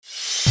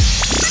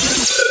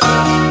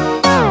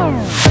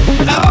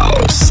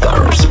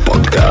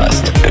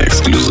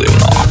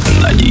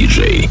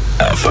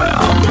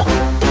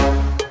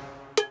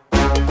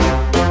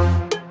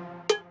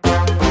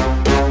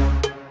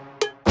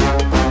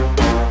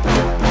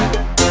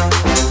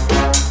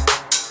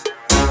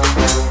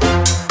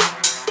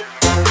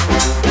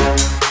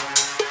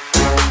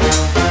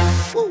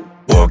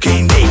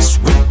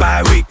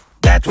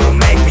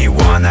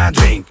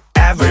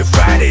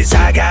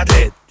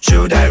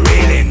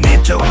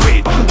so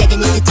quick. Daddy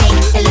needs to take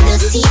a little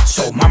seat.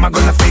 So mama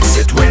gonna fix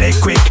it really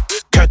quick.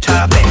 Cut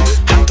her bling,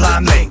 hot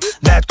line bling.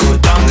 That could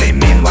only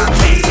mean one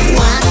thing.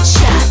 One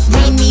shot,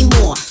 bring me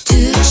more.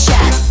 Two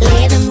shots,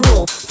 let them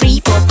roll.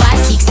 3, 4, 5,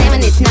 6,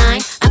 7, 8,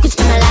 9. I could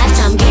spend my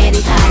lifetime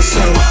getting high.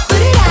 So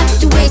put it up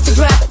to waste a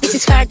drop. This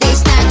is hard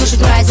day's night, we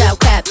should rise our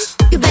caps.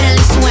 You better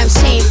listen when I'm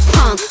saying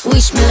punk.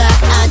 Wish me luck,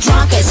 I'm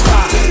drunk as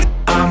fuck.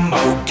 I'm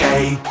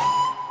okay,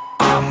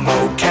 I'm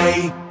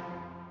okay,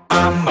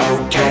 I'm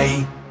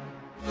okay,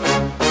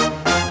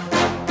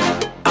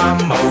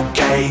 I'm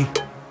okay,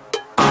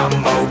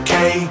 I'm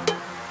okay,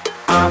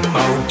 I'm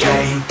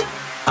okay.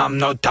 I'm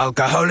not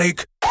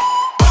alcoholic.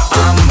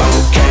 I'm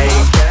okay,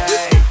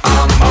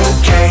 I'm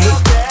okay,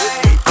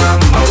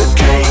 I'm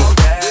okay.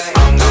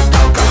 I'm not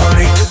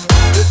alcoholic.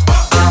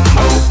 I'm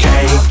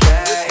okay,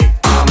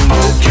 I'm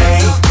okay,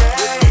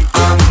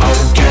 I'm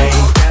okay.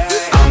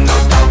 I'm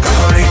not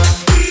alcoholic.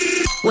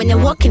 When I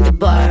walk in the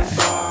bar,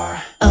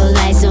 all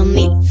eyes on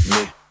me.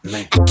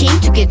 I came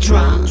to get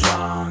drunk.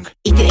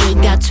 If you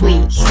ain't got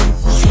sweet,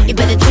 you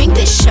better drink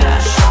this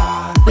shot.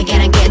 We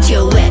gotta get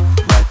you wet.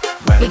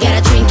 We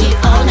gotta drink it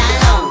all night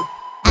long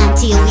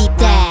until we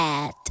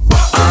dead.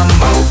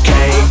 I'm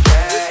okay,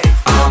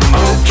 I'm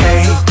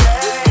okay,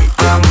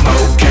 I'm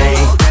okay.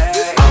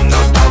 I'm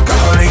not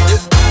alcoholic.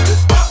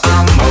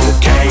 I'm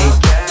okay,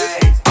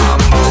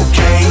 I'm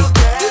okay,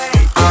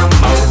 I'm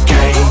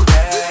okay.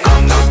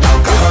 I'm not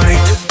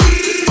alcoholic.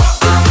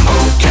 I'm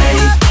okay,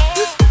 I'm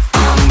okay,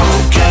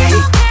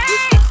 I'm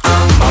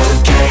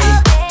okay.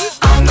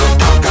 I'm not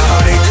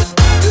alcoholic.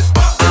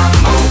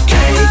 I'm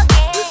okay,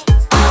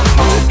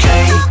 I'm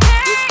okay,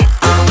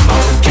 I'm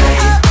okay.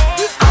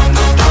 I'm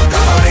not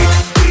alcoholic.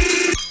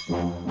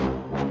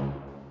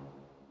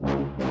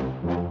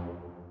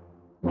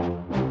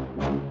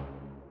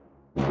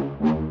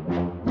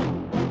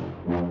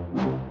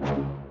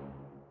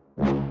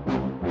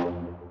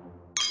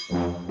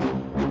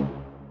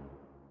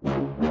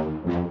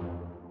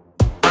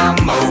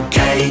 I'm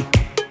okay,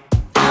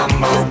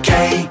 I'm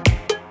okay,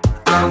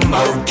 I'm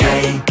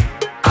okay.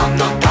 I'm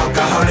not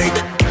alcoholic.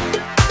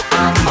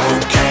 I'm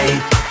okay,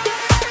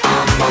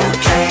 I'm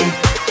okay,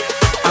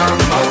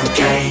 I'm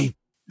okay.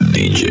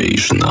 DJ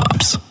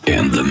Schnaps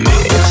in the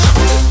mix.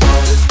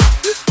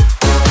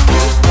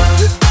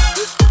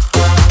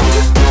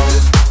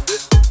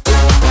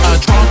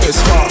 Drunk as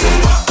fuck.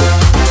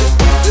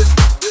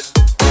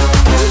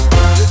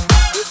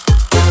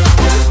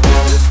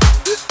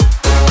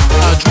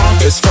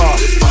 Drunk as fuck.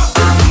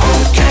 I'm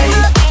okay,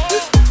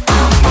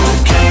 I'm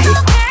okay,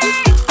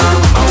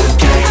 I'm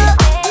okay.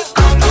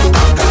 I'm not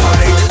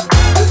alcoholic.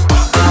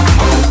 I'm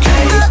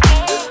okay,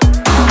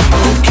 I'm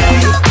okay,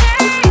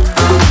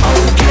 I'm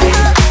okay.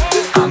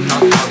 I'm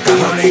not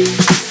alcoholic.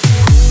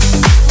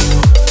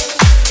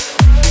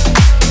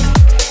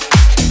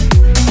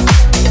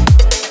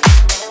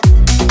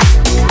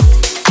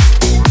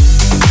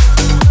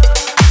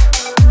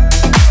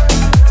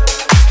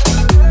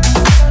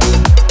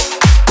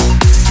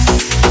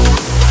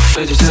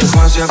 Среди всех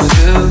вас я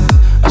хотел,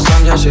 а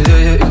сам я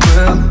сильнее их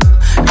был.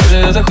 Как же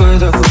я такое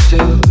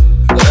допустил?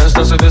 Я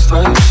остался без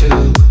твоих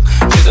сил.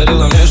 Ты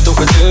дарила мне, что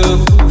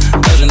хотел,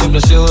 даже не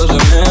просила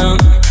взамен.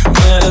 Но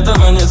я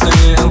этого не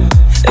ценил,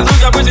 и вдруг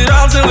я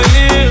потерял целый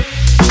мир.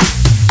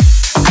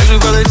 Как же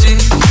подойти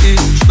и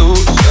что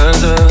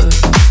сказать?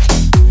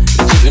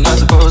 Ведь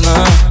извиняться поздно.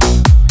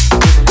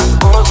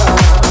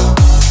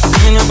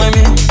 Ты меня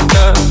пойми,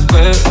 как в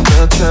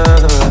этот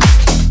час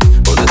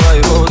возле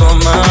твоего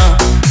дома.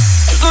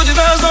 Жду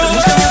тебя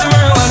снова. Ты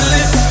моя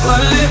лали,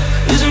 лали,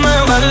 ты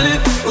моя лали,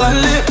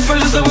 лали. Мы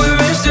же с тобой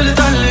вместе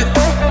летали,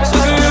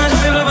 сколько меня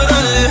тебе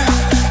пропадали.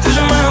 Ты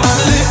же моя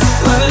лали,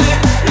 лали,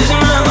 ты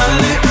моя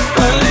лали,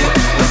 лали.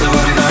 Мы с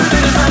тобой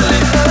каждый летали,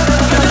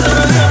 мы с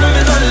тобой на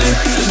металле.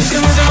 Ты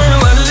моя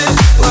лали,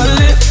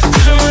 лали,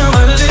 ты моя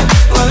лали,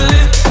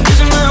 лали.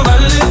 Ты моя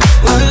лали,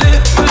 лали.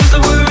 Мы же с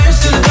тобой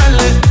вместе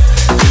летали.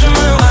 Ты же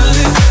моя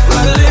лали,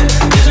 лали,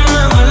 ты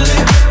моя лали,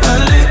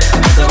 лали.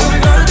 Мы с тобой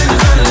каждый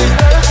летали.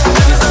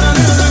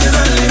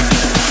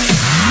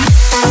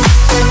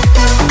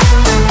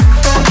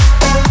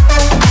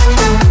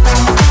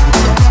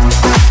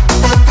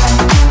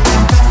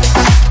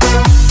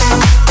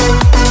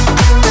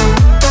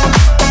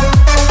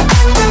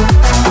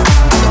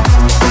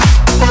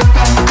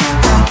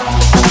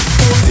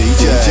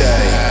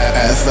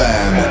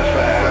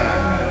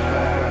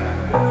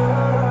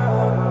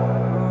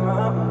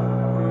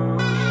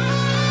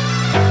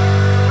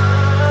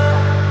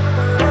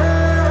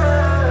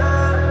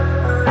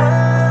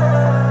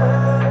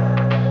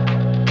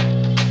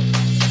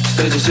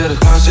 Среди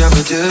серых масс я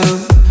хотел,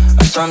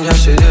 а сам я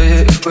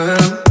сильнее их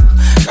был.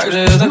 Как же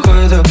я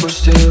такое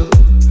допустил?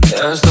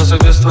 Я остался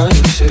без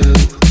твоих сил.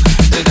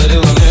 Ты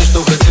дарила мне,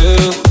 что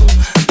хотел,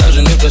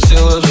 даже не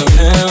просила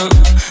взамен.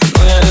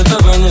 Но я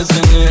этого не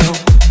ценил,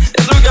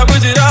 и вдруг я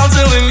потерял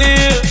целый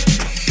мир.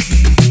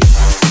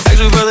 Как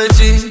же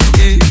подойти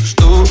и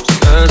что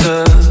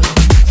сказать?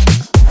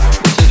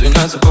 Ведь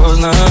извиняться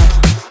поздно.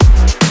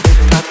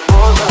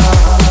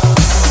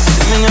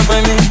 Ты меня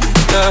пойми,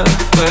 как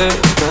в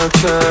этот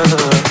вечер.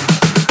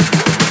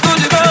 У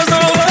тебя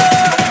снова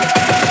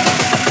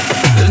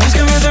вернись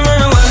ко мне, ты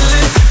моя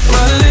Лали,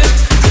 Лали.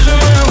 Ты же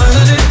моя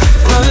Лали,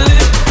 Лали.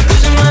 Ты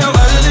же моя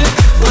Лали,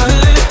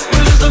 Лали. Мы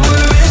же с тобой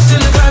вместе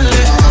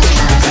летали.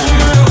 Ты же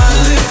моя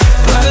Лали,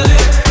 Лали.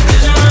 Ты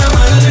же моя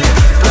Лали,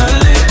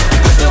 Лали.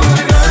 Мы с тобой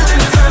играли,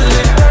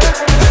 летали.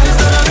 Эти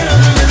стороны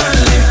на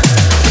медали.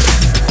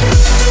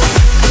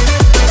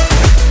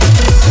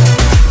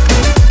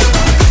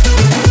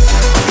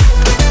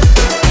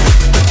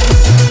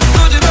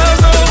 У тебя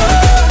снова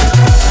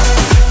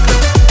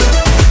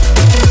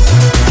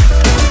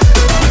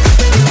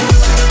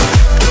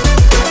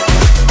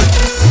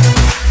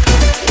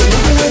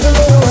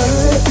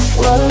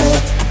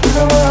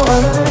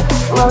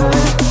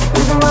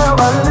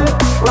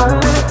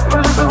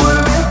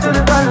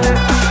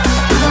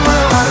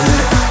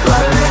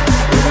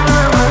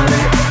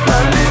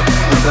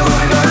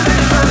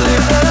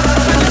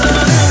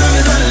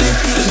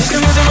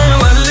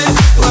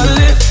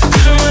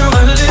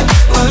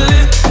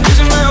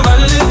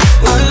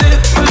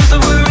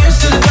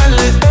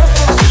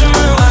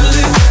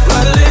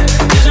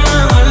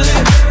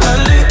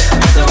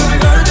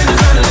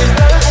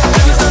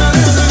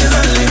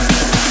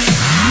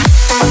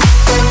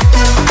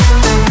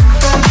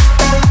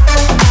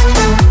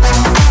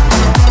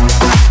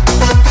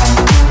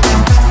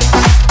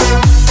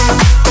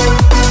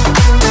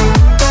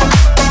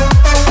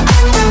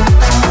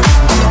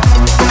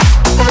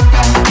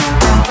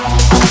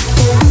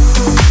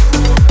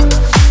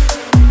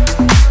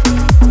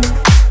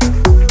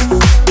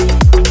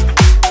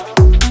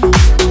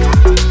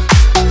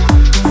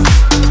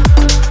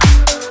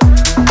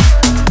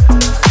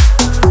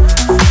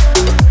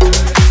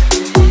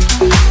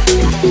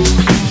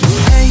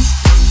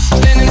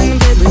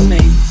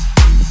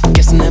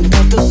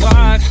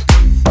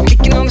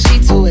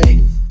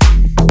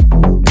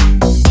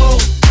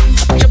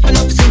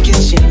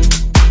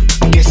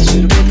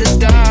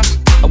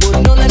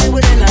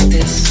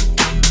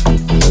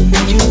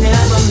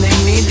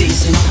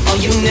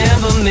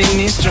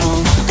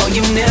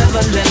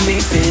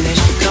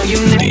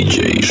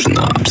DJ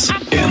Schnaps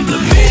in the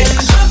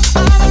mix.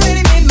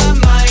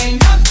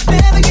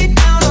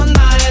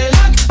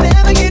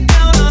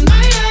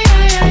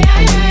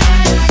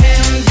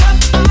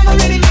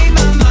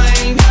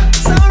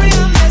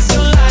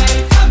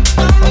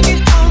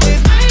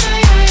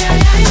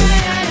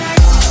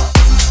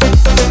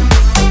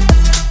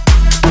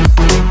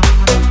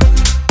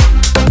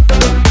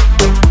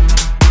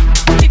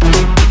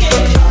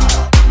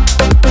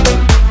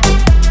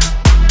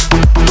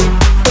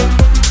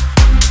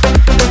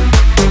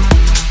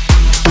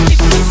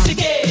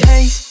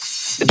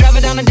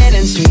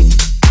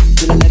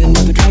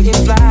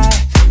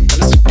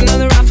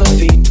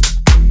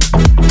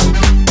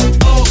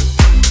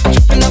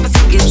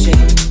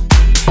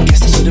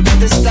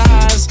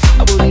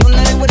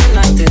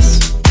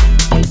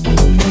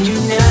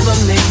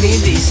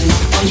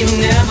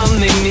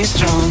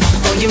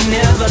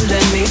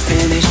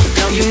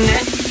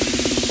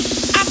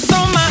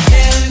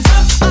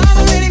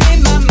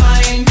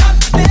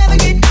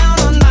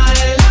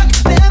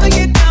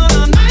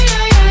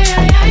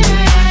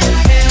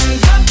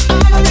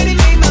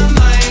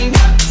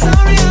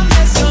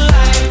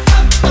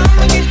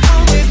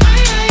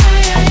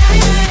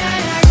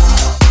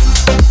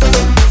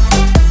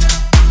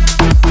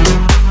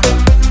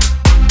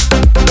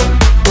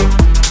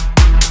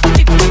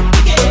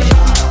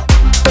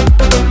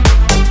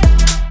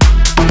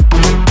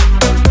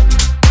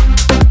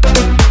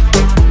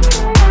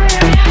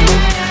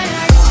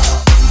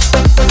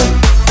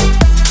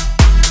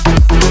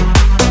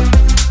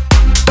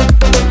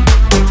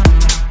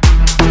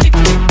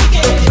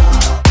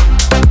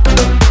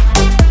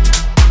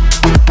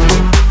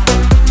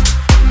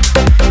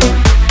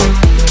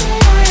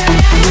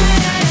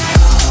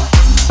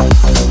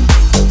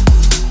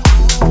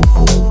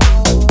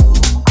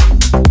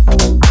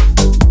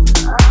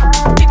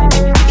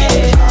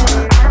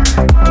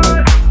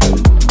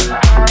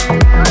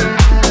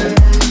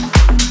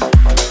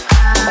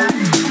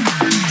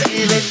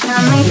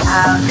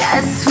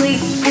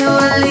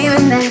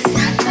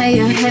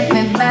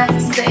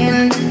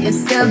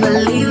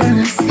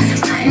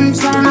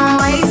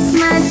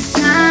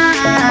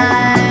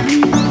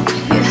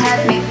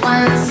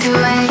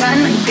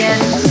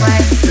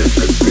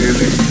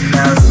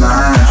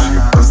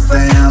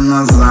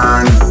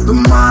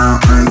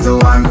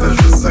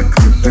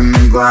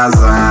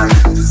 Глазами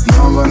ты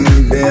снова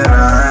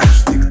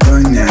набираешь, никто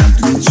не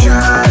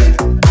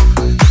отвечает.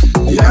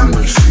 Я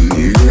больше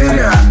не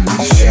верю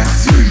обещать.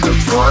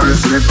 Светофоры,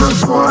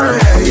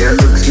 светофоры, я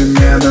еду к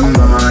тебе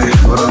домой.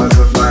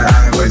 Вроде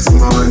твоя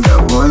восьмой,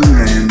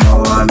 довольный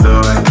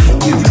молодой.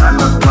 Не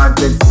надо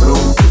плакать в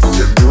трубку,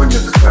 все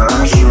будет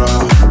хорошо.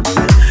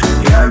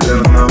 Я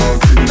верну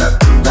тебя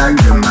туда,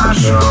 где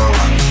нашел.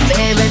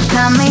 Baby,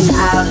 tell me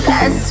how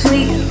last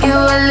week you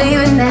were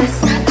leaving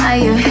this. Now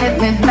you hit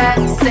me back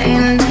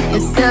saying that you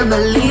still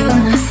believe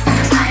in us.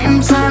 I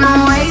ain't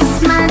tryna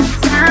waste my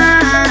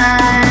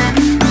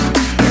time.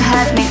 You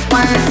had me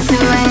once,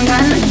 you ain't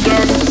gonna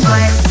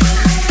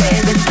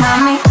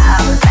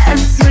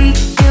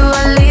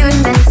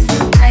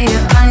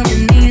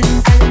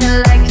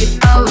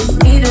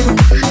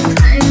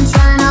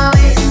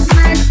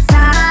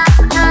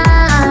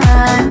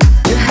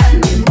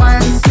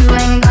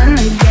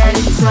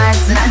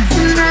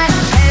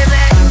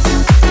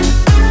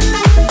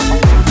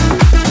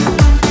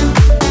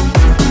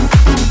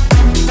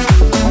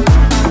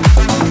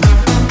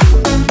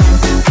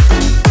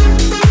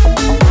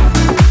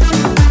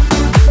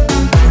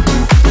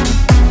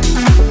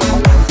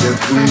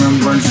что мы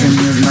больше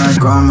не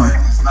знакомы.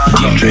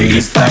 DJ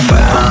Snap.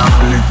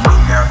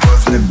 Меня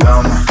возле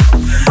дома.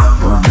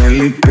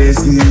 Удали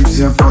песни и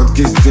все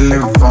фотки с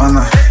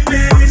телефона.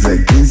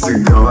 Закинься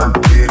голова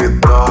перед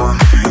долом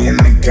и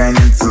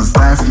наконец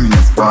оставь меня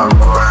в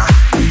покое.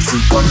 Лечу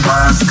по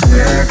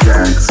Москве,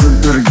 как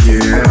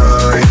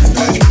супергерой.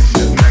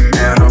 Без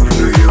номеров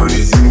жую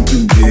резинку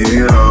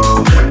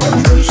бирол. Я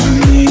больше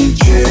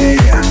ничей,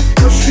 я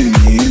больше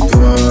не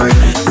твой.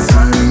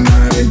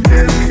 Самая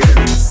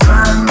детка,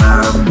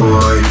 самая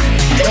бой.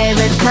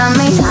 Baby, tell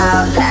me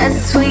how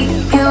last week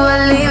you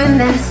were leaving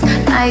this.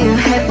 Now you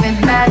hit me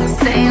back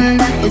saying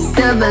that you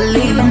still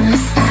believe in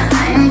us.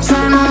 I ain't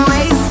tryna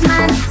waste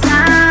my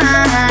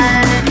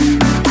time.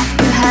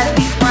 You had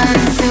me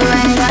once, you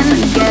ain't gonna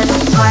get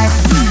it twice.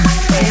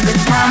 Baby,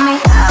 tell me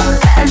how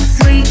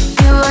last week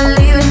you were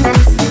leaving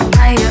this.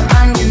 Now you're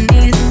on your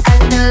knees,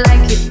 acting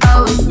like you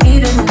always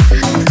needed me.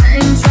 I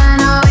ain't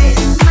tryna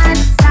waste my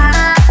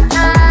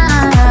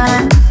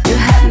time. You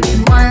had me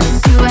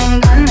once, you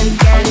ain't gonna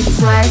get it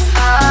twice.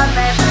 Oh,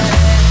 baby.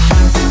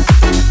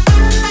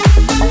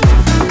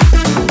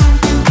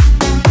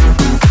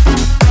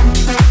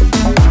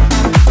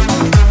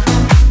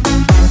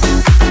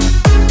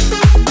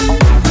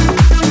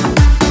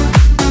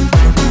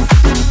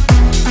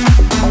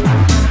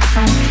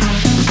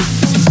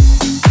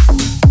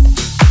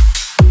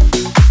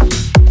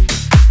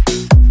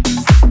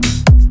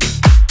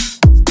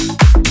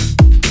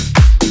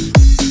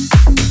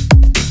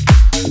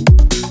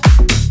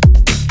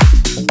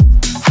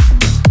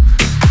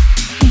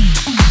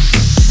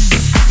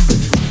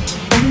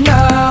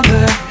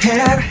 Another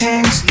head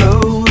hangs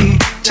slowly,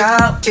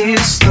 child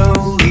is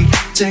slowly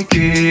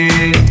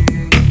taking.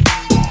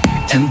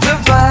 And the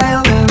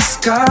violence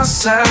caused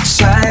such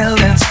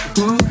silence.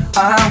 Who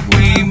are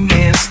we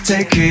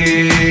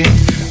mistaken?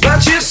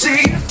 But you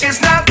see,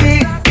 it's not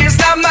me, it's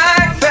not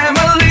my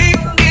family.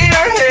 In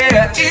your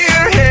head,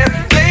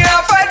 they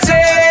are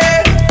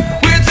fighting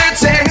with their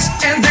tanks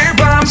and their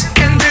bombs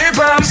and their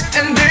bombs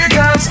and their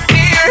guns.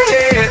 In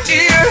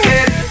your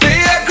head,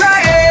 they are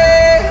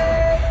crying.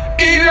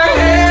 In your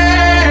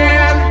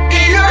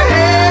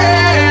head,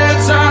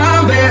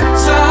 zombie,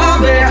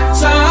 zombie,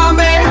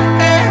 zombie.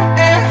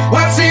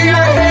 What's in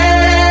your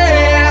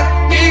head?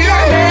 In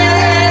your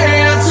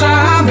head,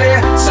 zombie,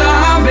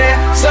 zombie,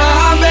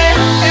 zombie.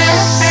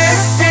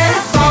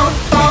 Oh,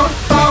 oh,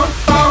 oh,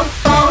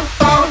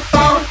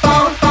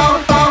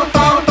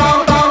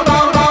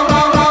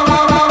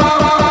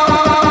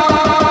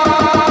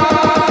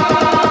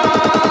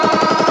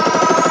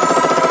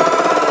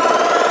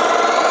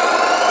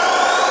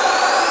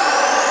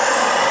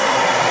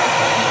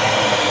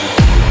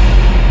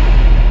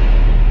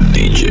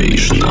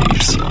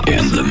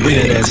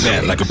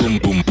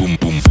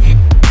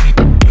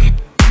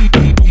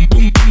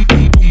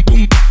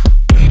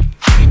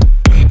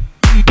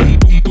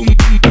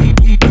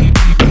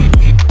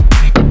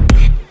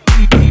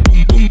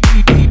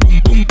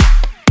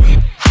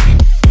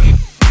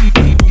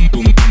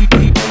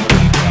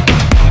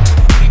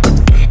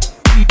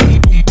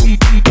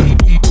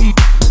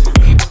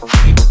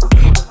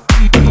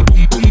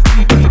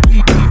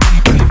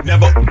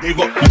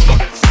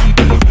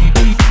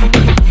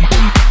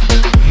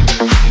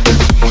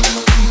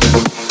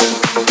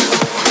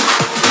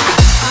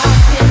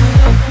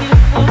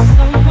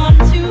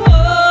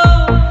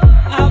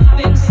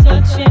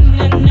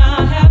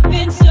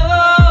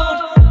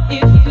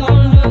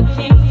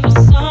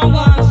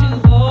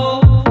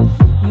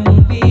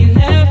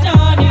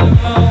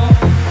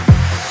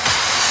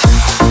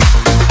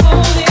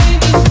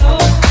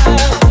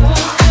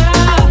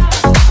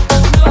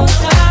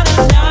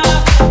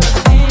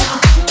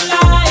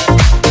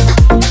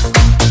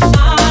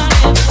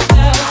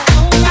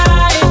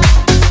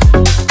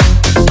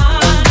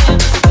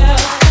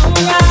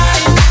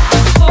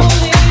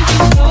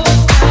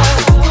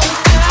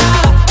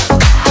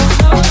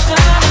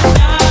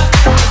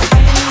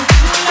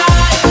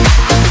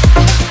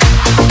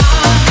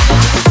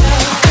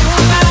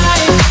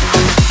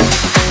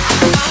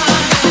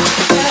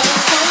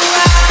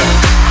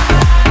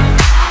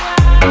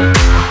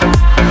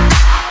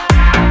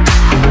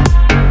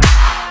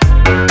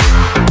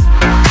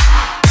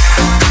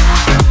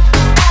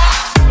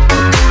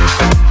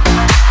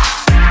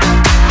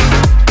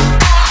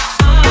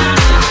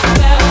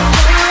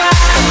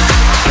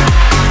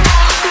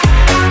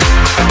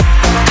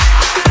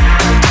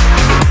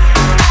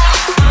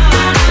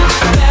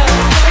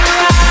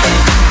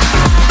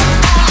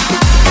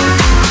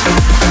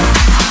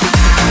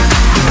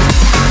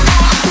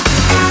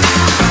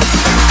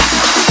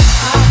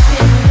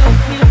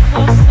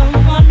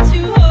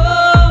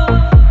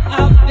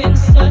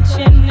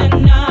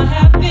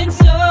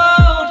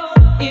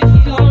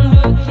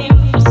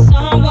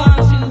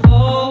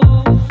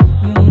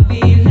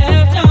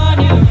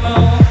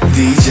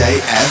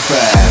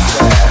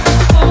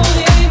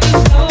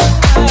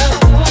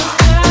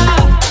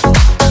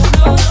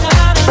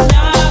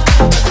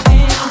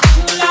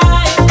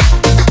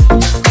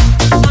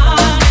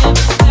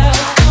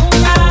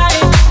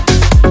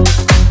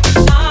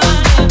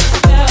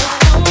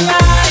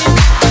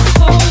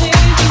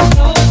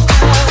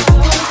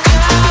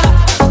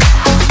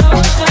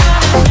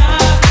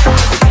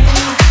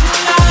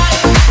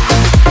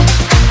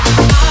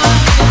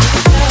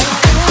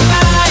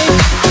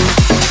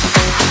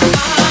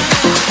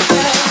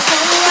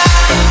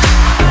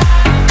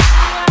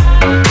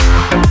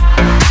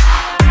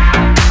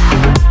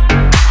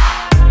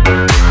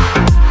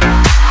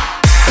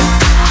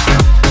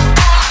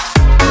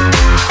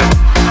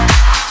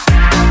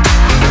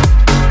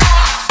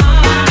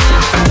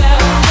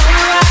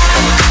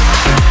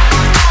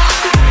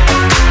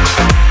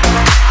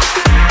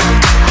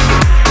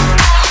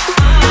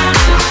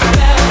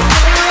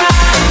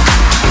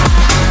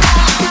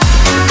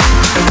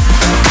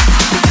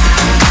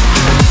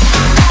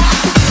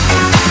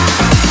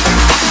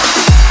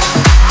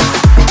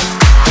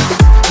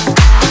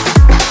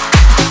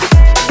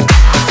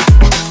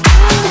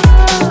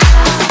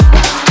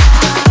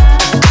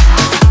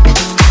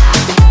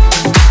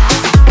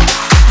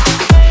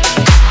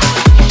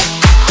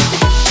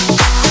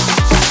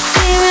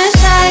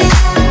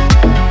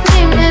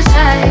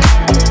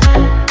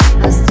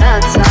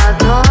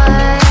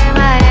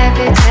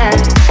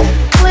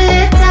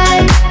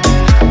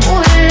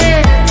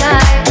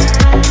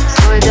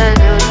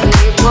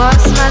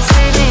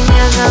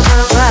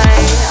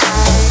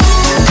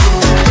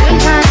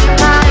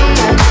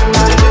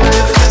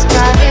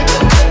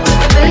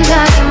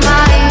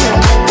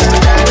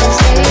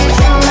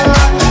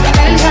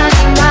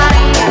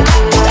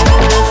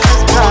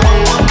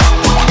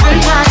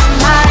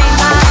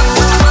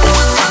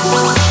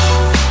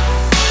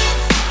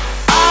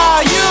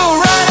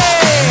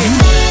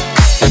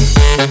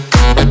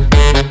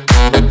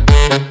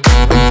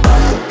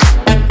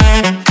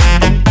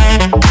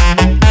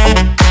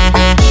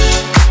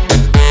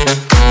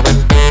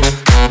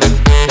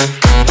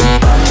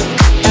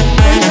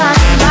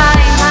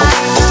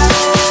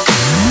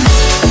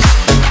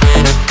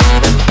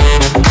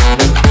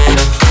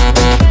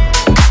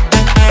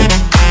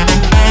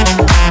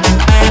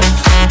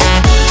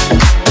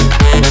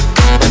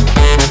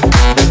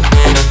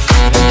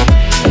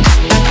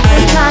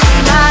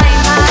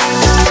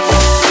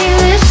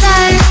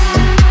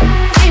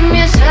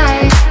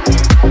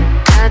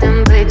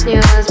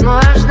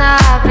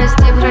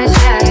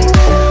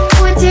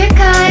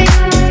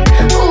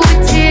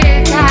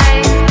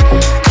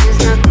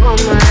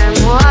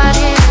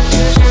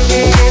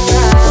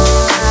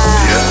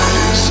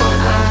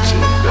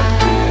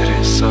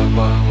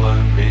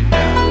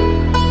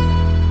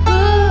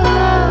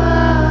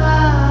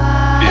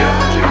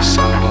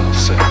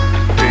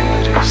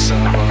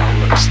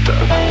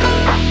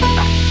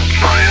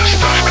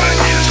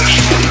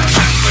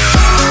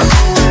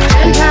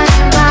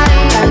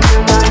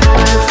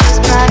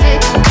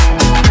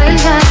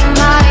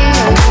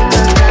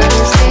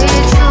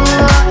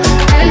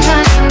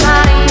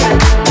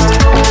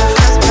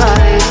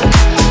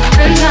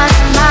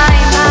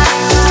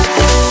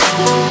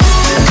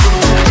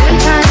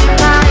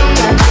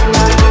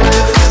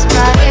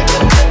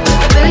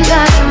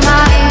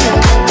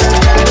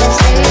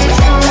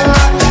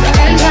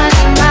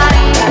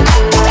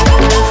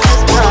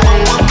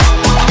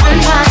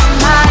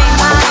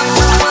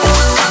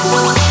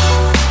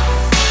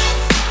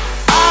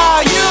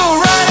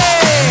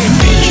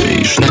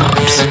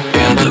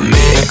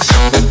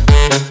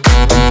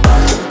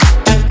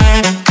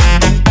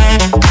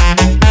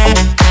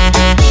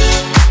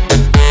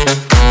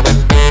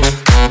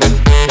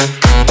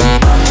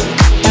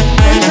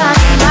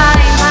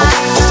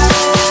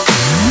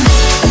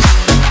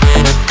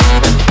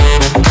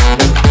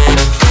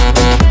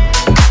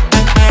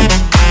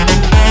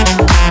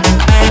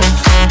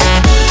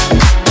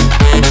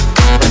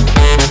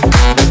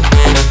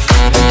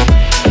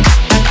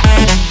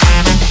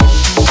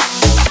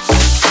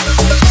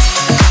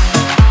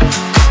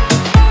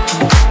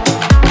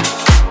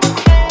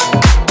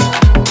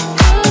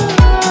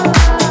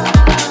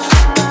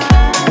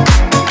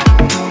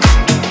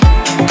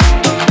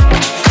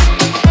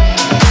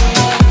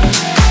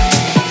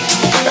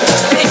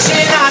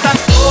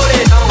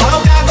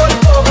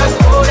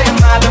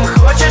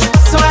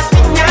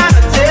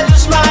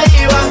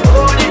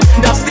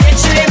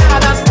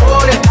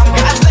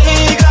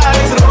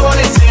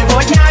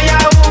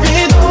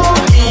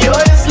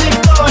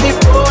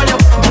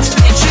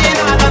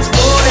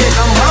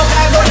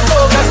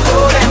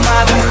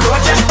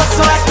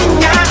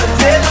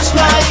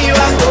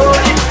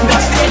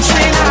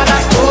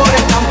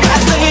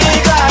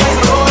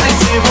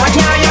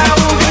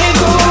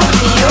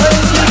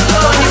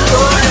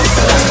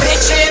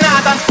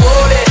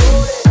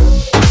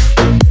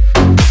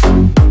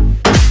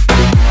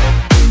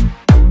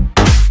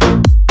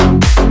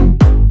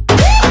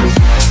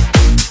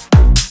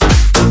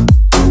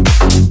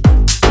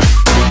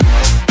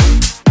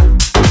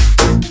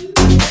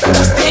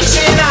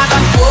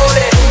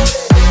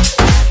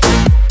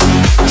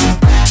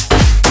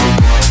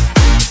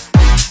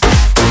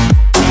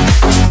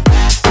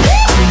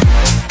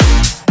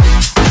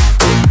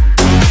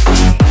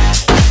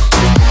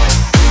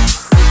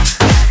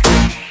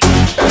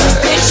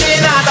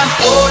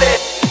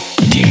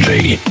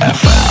 DJ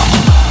FM.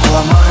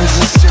 Ломаю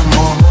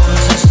систему,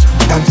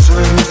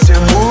 танцую не в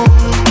тему.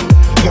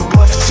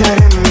 Любовь в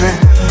тереме,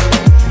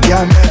 я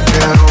не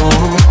беру.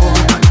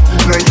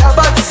 Но я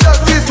под все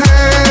биты,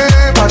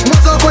 под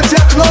музыку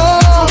техно.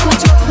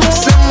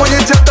 С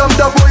иммунитетом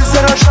тобой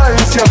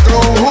заражаюсь я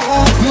вдруг.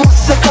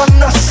 Музыка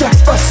нас всех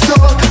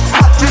спасет,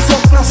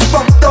 отвезет нас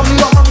по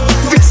домам.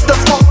 Весь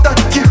танцпол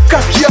таких,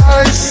 как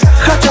я, и все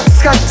хотят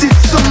сходить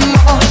с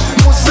ума.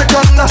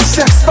 Музыка нас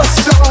всех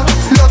спасет,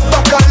 лед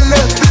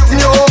покалит и в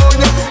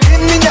неоне. И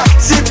меня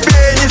к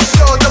тебе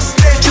несет, до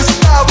встречи с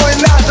тобой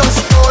на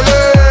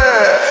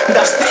танцполе.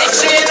 До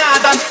встречи на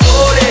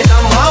танцполе,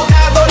 там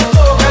алкоголь,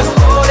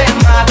 кока-коле.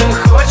 Матом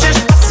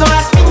хочешь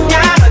послать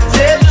меня, но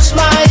держишь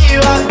мои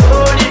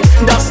ладони.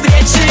 До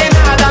встречи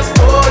на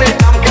танцполе,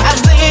 там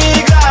каждый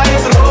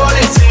играет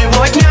роли.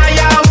 Сегодня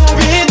я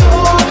уведу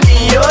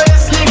ее,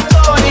 если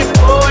кто не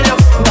понял.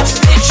 До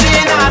встречи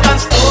на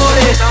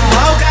танцполе, там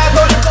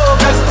алкоголь,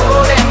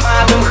 кока-коле.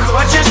 Матом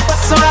хочешь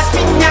послать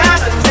меня,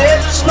 но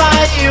держишь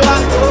мои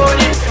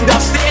ладони. До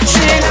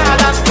встречи на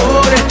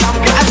танцполе, там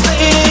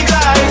каждый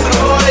играет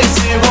роли.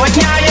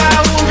 Сегодня я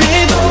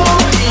уведу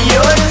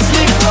ее,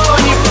 если кто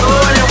не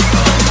понял.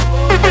 До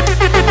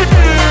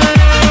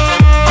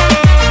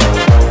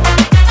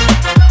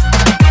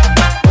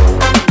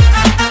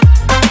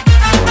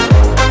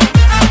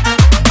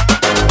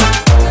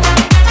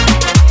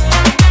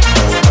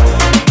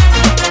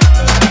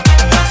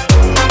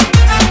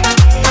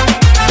встречи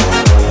на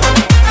танцполе,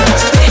 там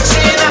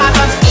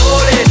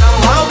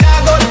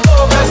алкоголь,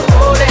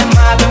 кока-коле.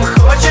 Матом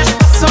хочешь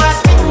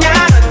послать меня,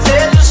 но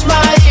держишь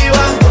мои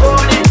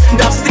ладони.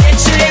 До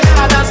встречи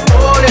на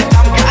танцполе,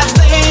 там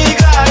каждый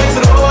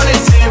играет роли.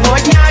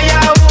 Сегодня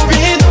я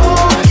уведу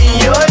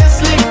ее,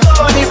 если кто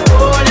не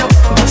понял.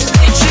 До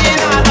встречи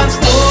на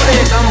танцполе,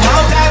 там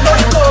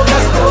алкоголь,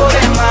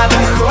 кока-коле.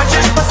 Матом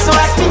хочешь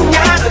послать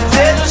меня, но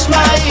держишь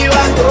мои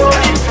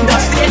ладони. До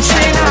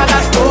встречи на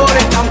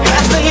танцполе, там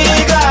каждый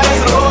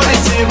играет роли.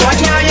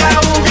 Сегодня я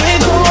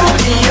уведу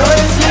ее,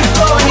 если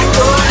кто не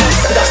понял.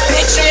 До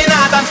встречи на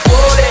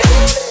танцполе.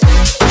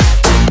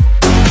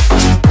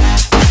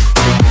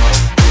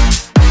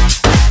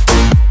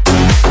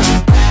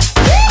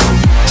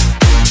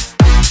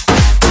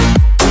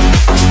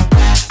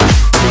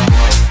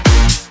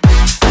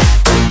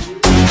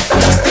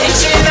 До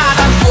встречи на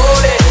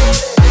танцполе.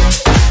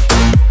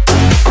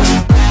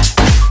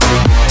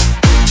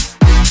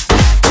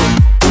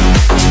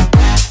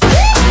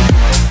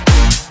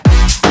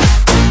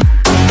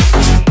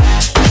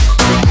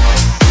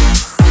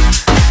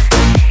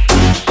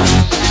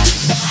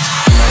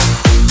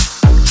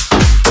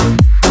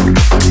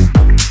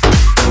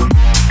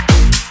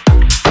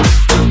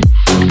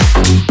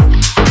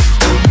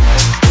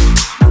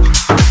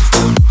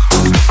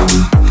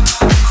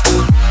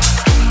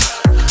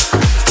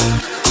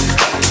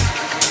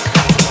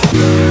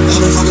 I've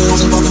been fucking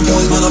hoes and popping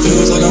pills, man, I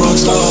feel like a rock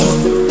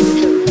star.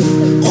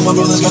 All my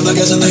brothers got the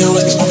gas and they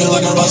always be smoking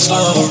like a rock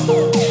star.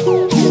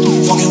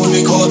 Fucking with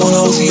me, call up on the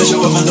OC and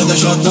show up and then they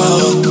shut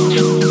down.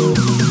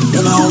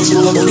 And I always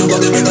pull up on your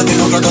block and make that thing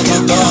look like a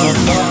tractor.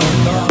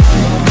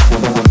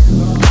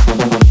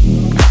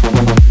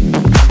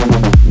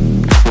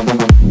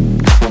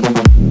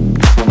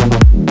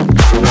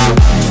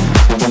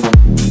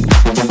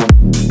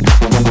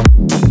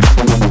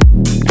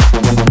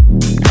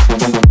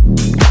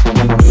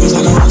 Feels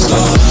like a rock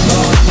star.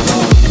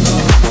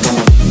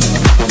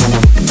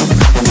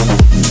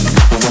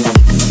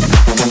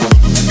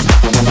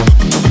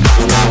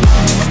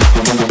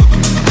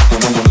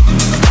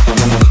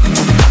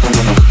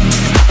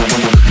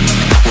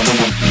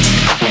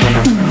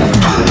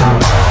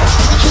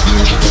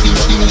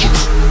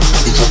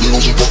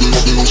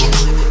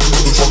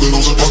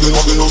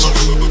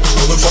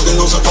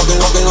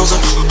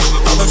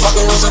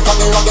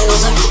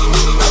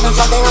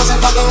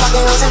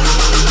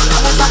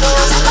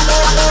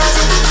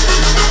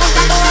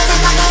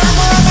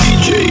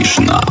 DJ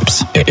Schnaps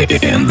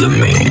in the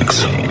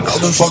mix.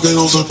 I've been fucking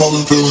hoes and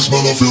popping pills,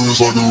 man, I feel it's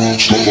like a rock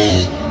star.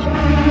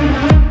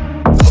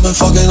 I've been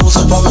fucking hoes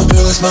and popping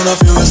pills, man, I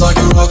feel it's like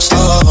a rock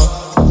star.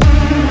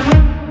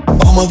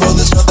 All my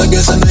brothers got the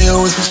gas and they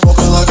always be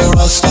smoking like a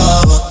rock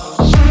star.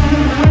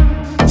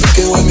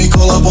 Fucking with me,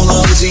 call up on the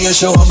Uzi and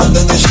show up and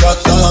then they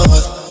shut down.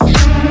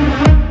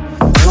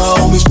 And my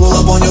homies pull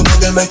up on your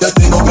block and make that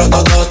thing go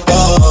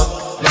grata-ta-ta.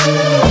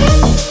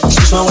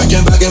 Switch my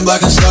waking back in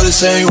black and started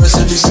saying rest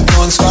in peace to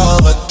Bon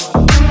Scott.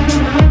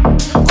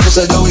 Close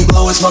that door, we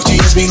blowing smoke,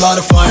 GS be light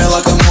a fire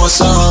like a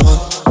Mossad.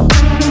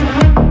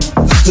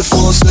 The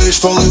full on stage,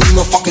 probably leave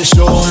my fucking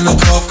show in a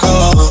cop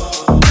car.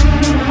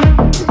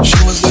 She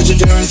was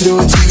legendary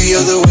through a TV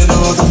out the window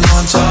of the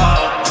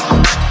montage.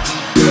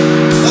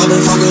 I've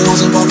been fucking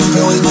hoes and popping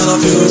pills, man, I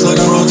feel it's like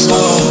a rock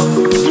star.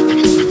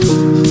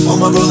 All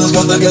my brothers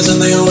got the gas and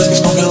they always be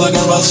smoking like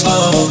a rock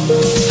star.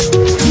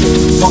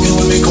 Fucking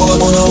with me, call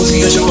up on the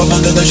OC and show up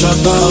and then they shut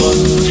down.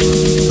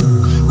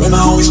 When my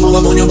homies pull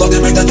up on your block,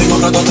 they make that thing go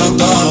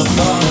grata-ta-ta.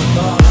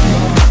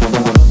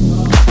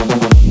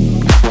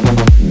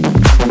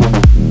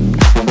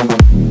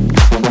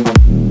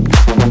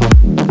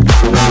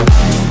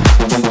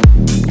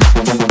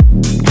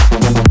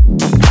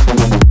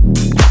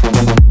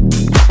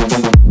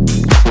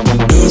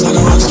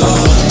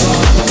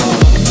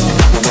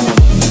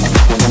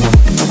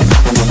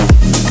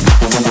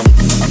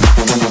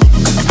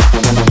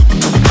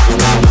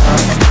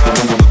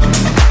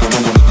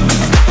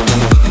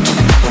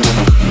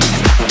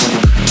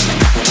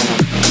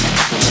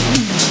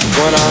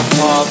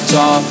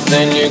 off,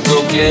 then your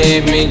girl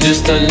gave me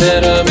just a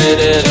little bit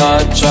of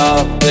hot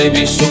chop.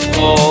 Baby, so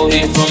cold,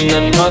 he from the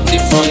north, he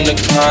from the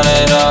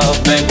Canada.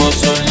 Babe, go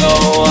so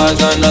low, I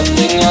got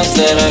nothing else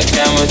that I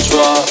can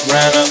withdraw.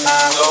 Ran up,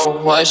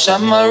 go, I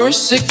shot my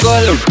wrist, it go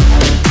look.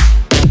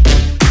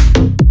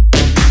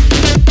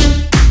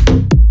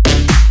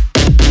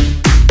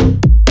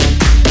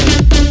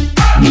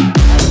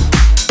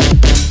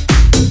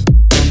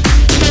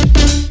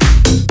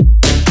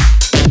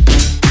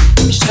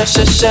 Sha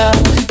sha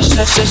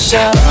sha sha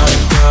sha.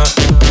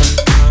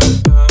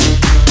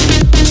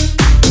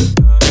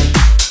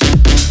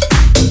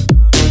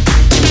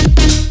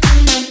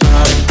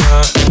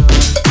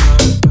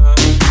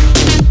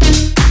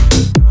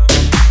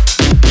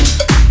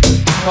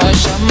 I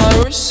shot my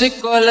wrist, it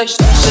go like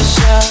sha sha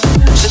sha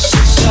sha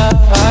sha sha.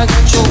 I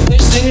got your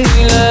bitch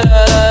singing la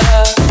la la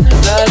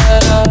la la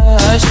la.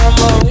 I shot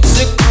my wrist,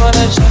 it go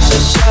like sha sha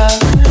sha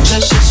sha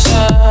sha sha.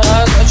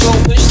 I got your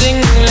bitch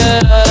singing la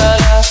la la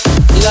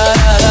la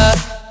la la.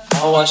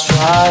 I was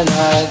try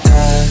like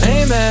that.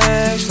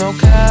 Amex, no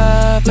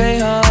cap, _.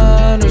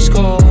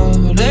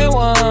 They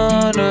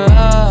wonder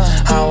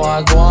how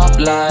I go up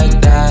like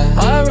that.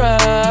 I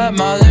rap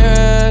my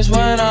lyrics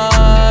when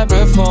I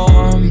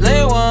perform.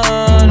 They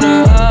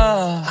wonder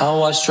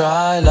how I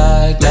try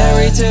like that.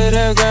 Married to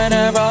the grind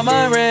and brought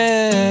my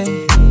ring.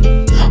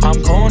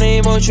 I'm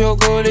Coney, but your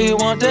girlie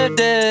want the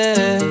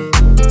dick.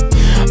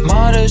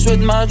 Modest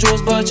with my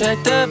jewels, but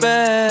check the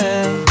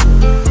bag.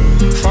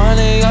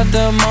 Finally got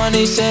the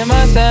money, say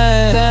my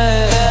thing.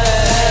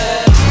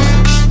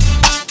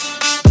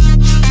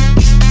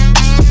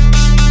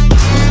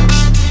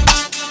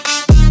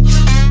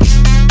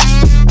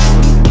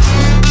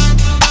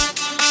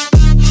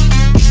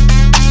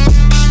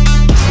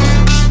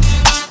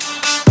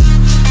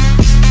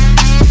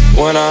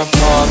 When I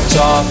popped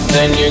off,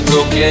 then your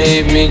girl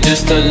gave me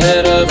just a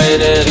little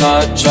bit of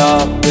hot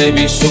chop.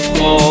 Baby, so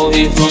cold,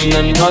 he from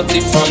the north,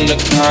 he from the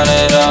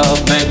Canada.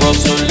 Babe, go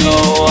so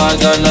low, I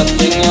got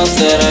nothing else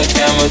that I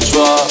can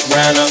withdraw.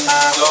 Ran up,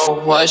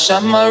 go, I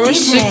shot my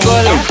wrist, it go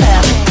look.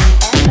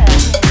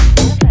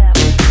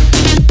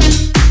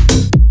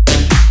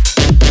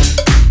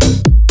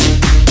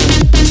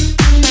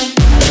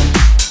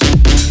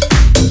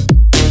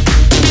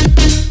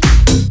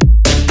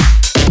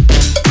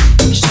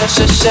 Sha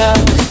sha sha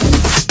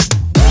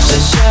sha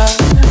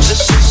sha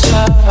sha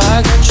sha.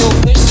 I got your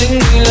bitch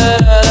singing la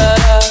la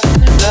la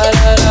la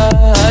la la.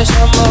 I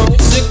shot my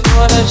wrist, it go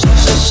like sha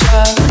sha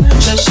sha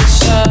sha sha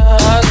sha.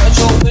 I got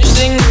your bitch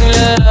singing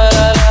la la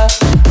la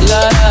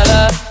la la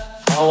la.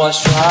 I was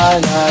try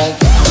like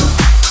that.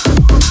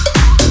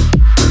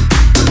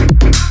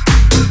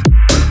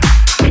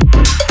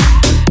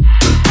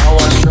 I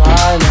was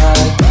try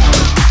like that.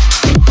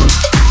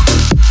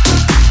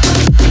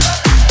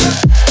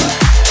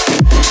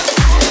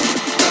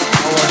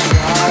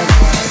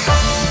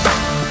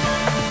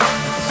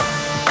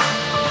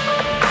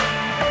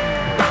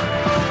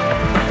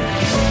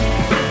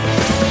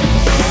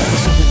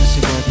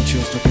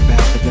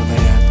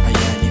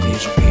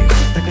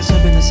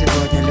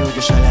 Сегодня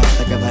люди шалят,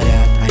 да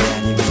говорят, а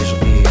я не вижу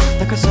их.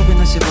 Так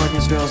особенно сегодня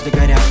звезды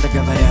горят, да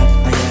говорят,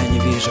 а я не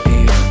вижу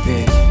их.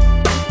 Ведь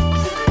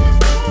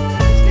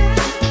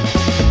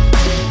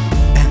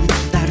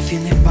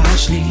эндорфины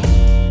пошли,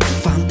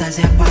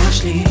 фантазия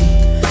пошли.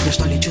 Я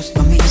что ли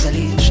чувствами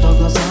залит, что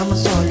глаза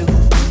мозолю.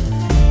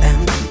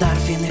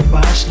 Эндорфины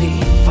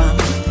пошли,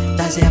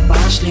 фантазия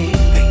пошли.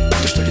 Эй,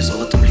 ты что ли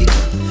золотом лит?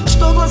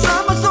 Что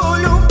глаза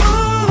мозолю.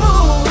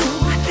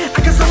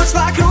 Оказалось,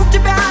 вокруг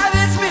тебя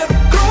весь мир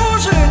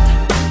кружит.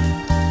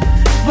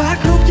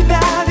 Вокруг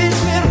тебя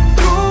весь мир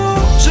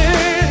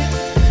кружит.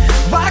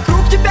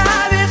 Вокруг тебя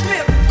весь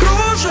мир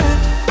кружит.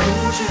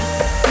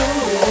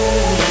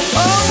 О,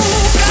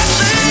 как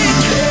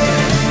жить?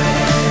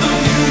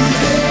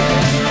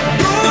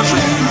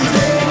 Кружит,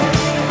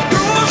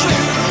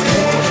 кружит.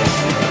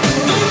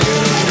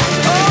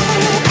 О,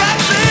 как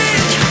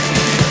жить?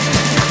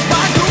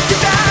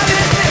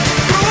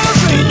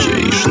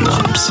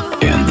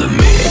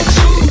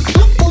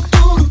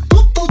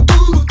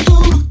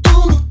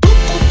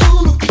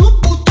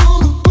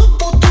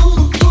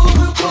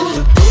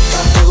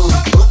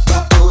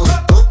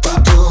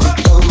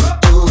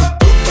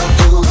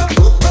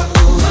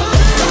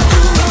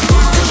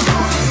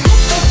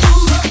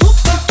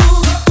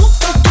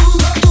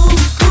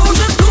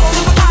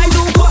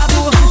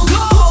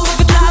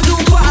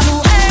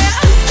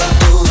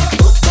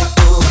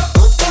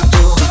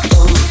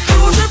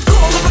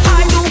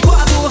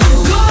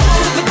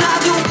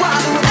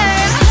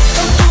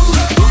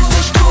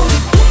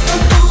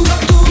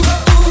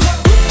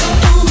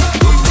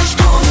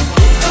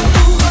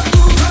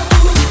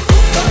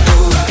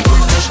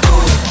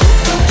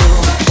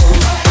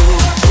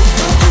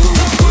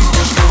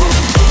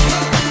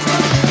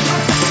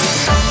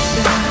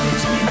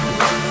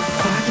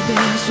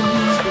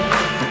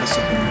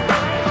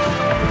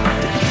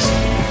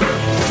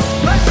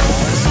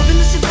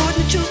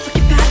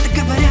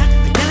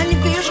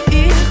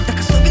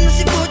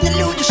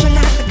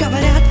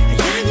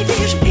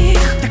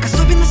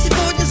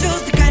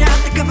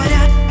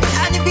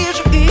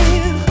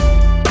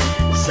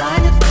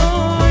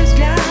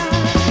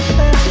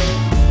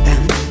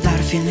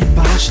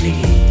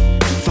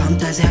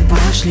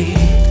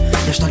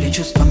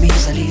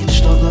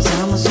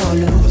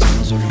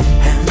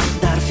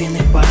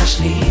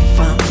 пошли,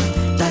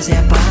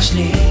 фантазия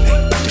пошли.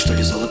 Эй, ты что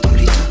ли золотом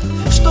лита?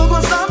 Что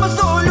глаза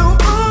мозолю,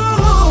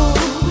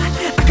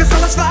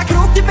 оказалось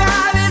вокруг тебя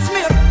весь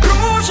мир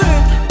кружит.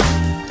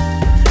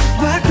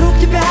 Вокруг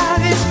тебя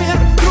весь мир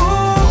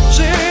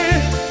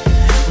кружит.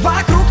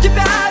 Вокруг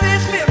тебя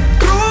весь мир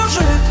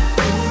кружит.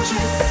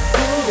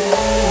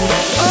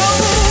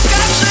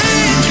 Как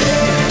жить?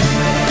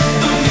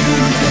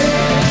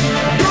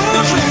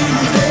 Кружит.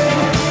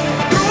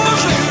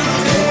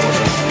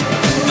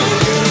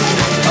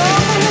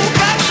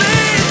 Как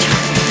жить?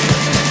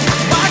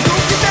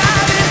 Вокруг тебя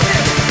весь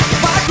мир.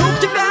 Вокруг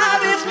тебя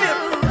весь мир.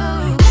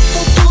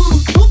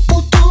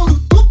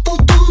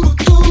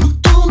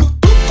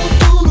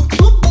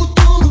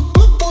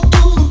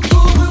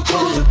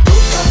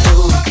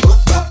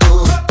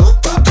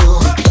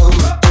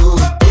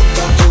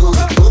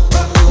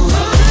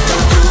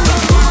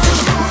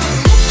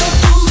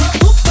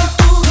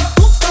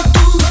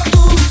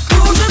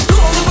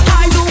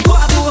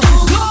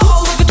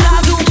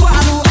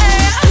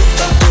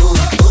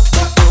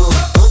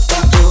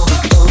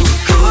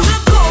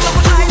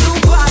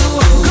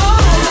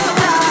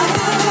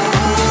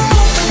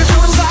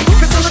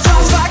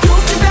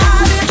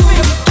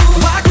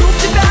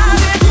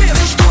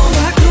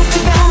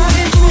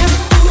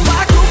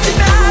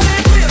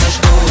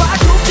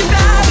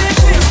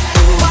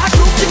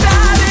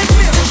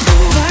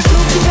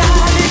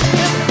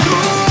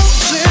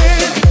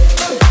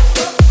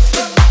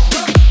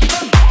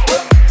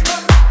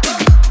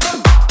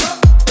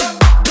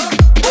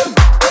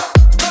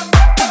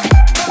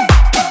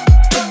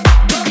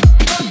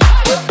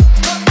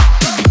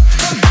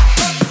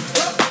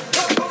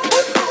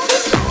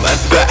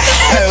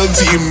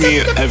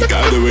 I've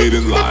gotta wait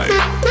in line.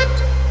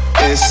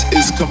 This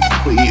is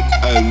complete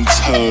and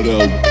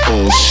total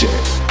bullshit.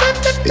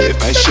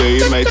 If I show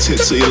you my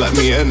tits, will you let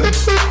me in?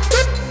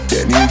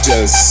 Can you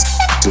just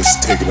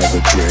take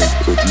another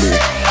drink with me?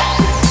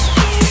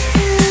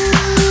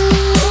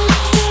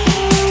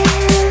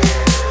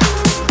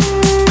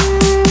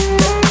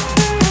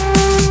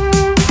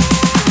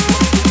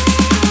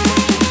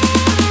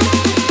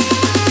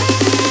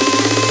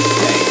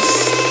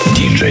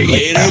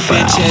 DJ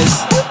FL.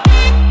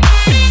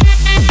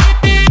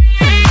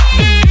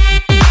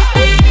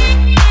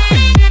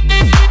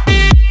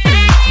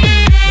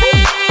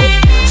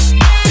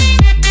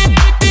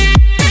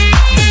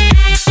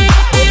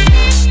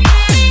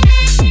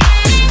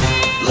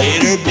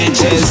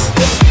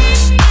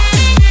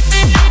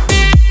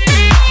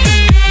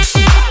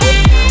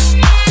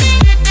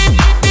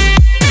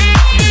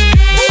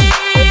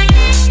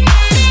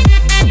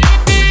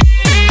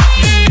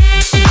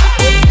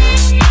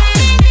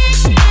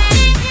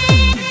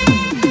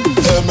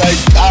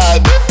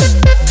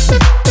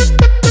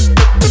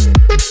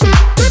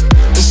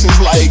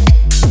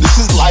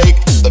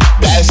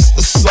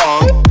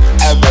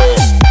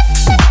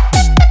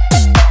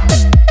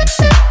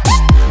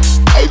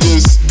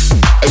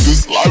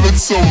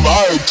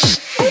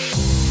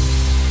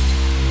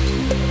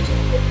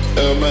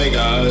 Oh my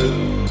god,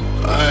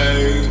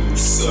 I'm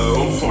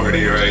so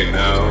horny right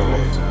now.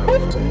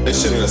 I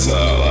shouldn't have said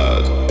that out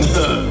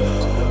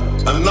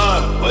loud. I'm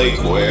not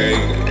like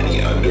wearing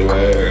any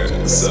underwear,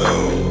 so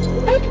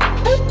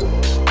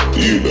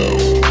you know.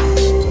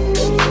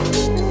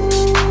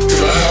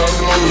 Can I have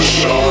another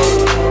shot?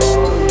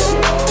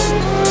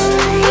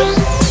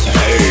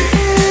 Hey,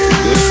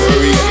 before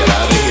we get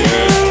out of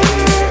here,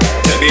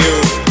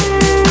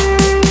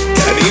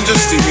 can you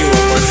just do me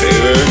one more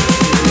favor?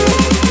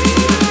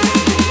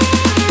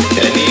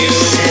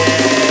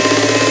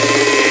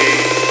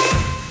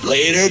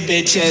 Later,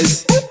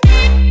 bitches.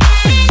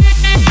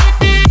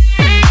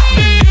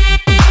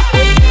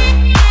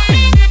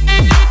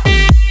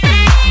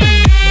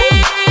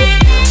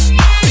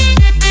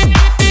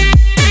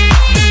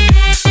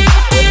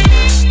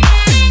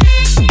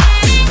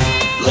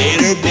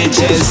 Later,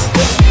 bitches.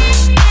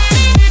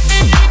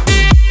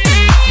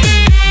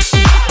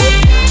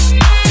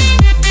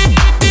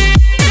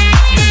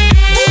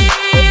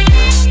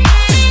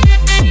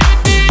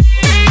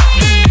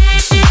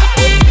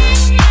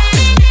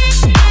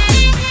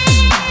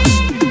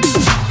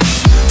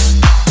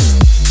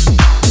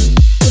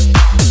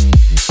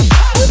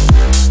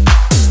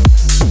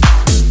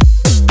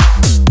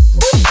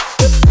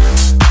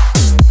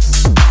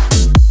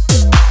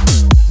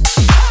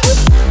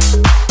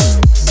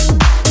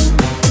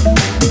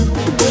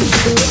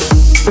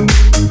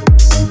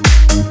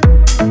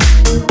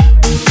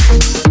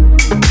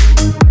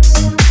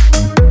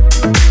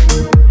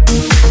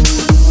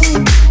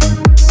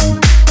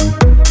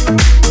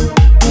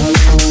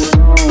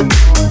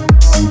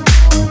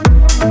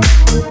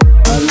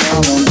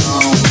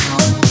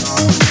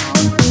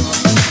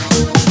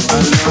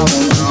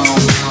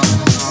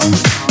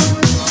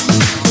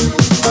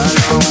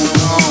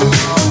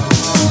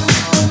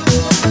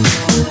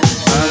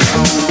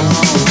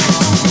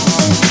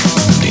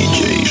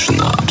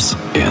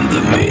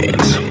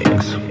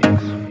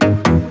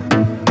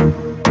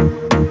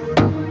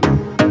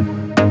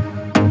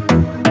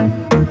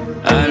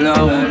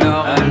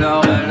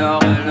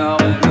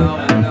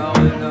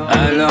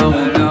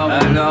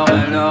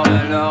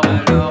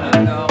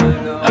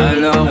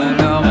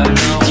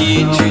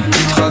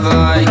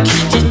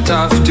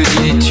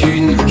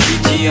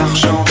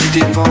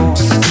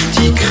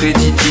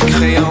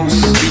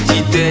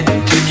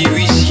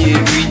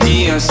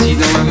 assis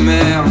dans la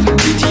merde.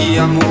 Qui dit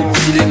amour,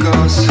 dit les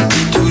gosses,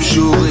 dit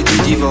toujours et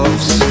dit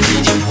divorce.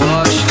 Qui dit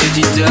proche,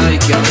 dit taille,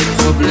 car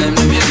les problèmes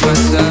ne viennent pas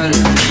seuls.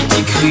 Qui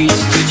dit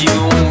crise, dit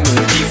monde,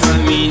 dit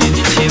famine et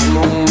dit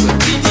tiers-monde.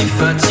 Qui dit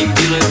fatigue,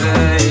 dit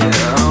réveil,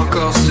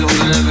 encore sur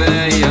de la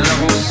veille.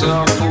 Alors on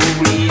sort pour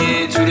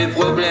oublier tous les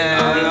problèmes.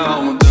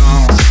 Alors on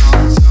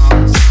danse.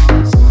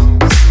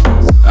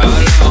 Alors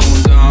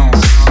on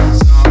danse.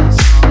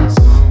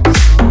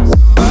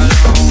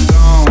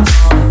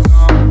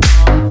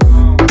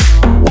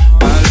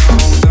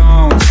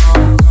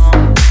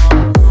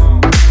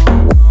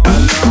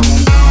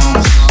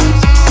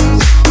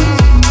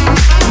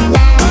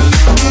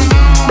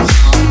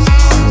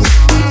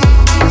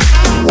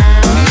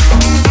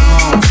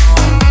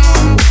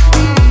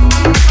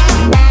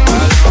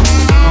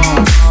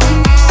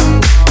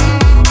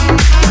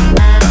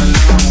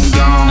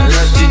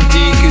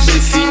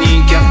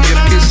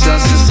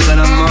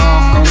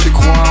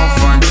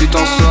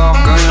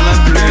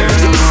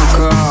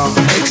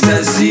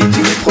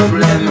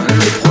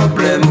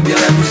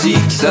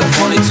 Ça te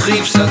prend les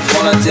tripes, ça te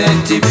prend la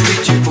tête. Et puis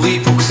tu pries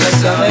pour que ça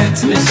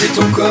s'arrête. Mais c'est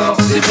ton corps,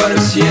 c'est pas le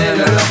ciel.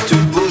 Alors tu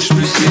bouges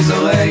plus les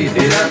oreilles.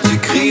 Et là tu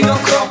cries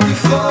encore plus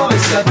fort. Et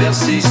ça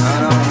persiste.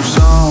 Alors on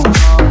chante.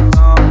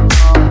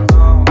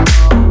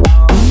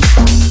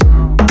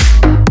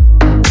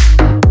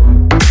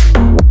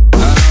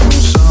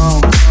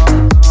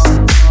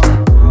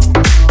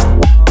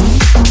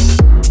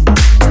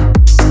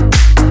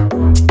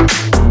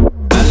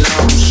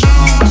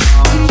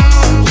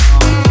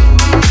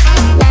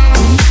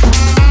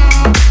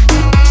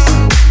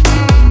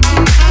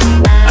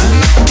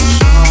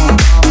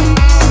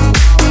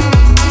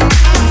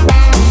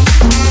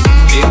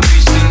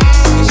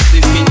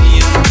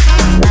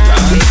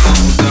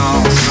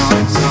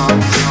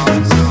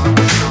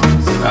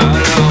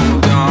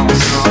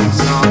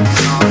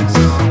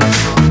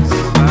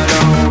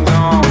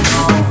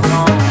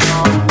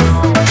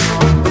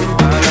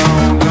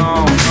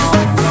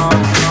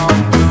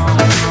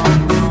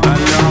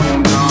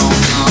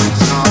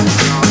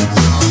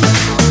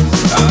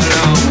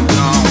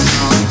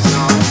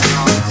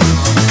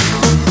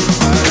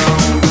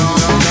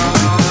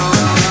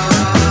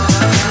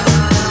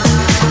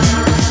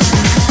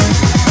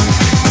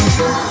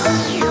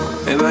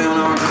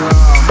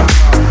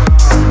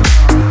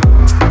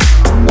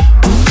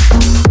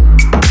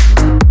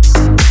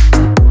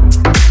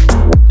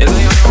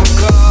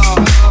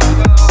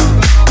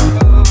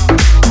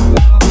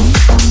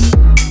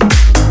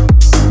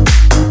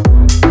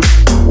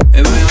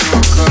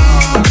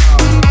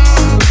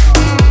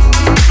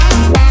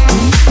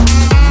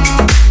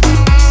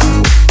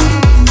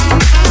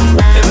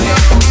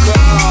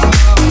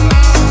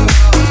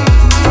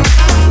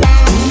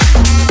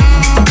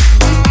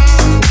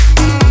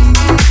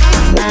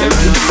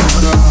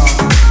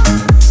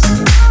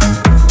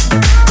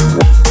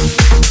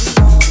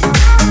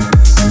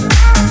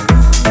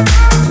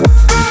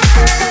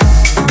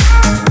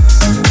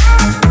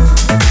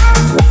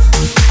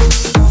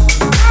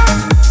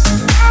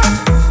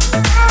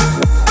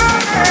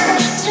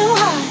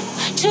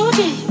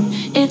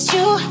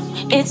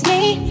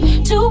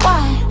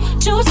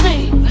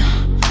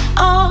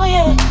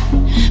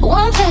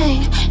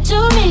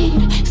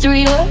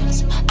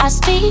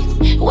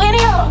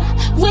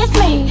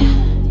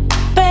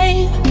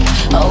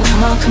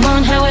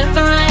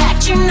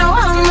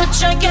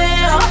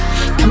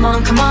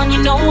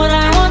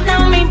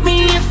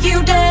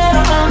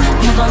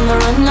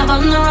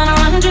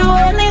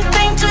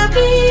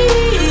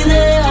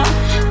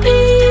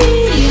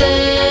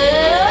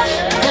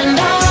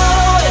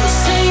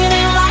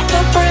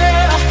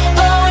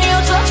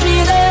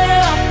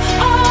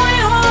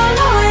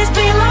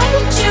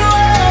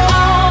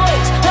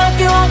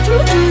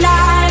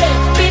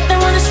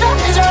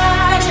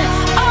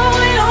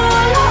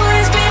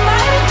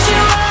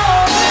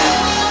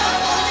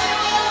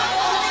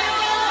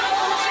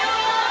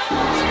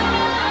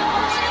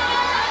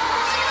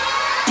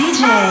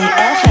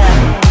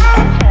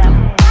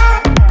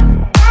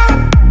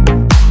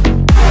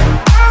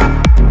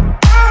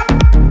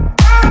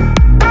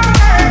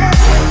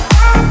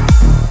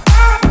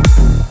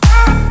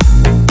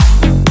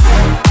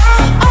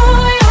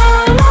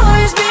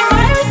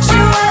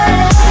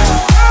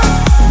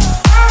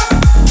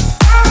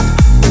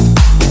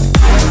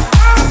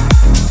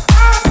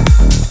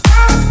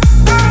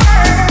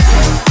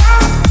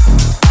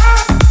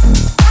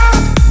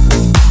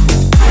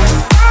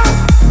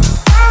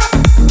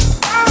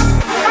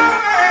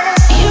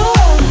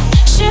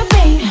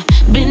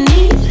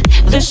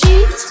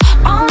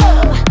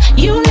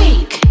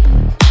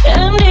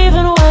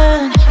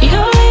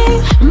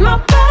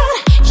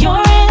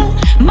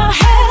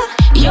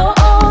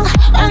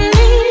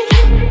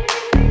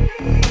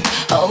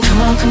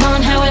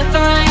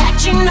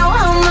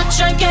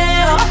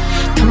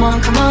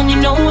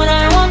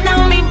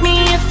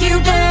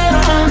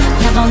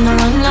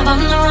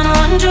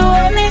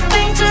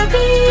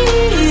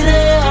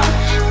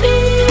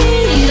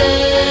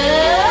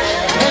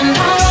 And I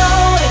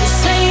always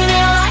saying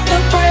it like a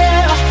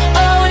prayer.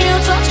 Oh, when you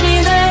talk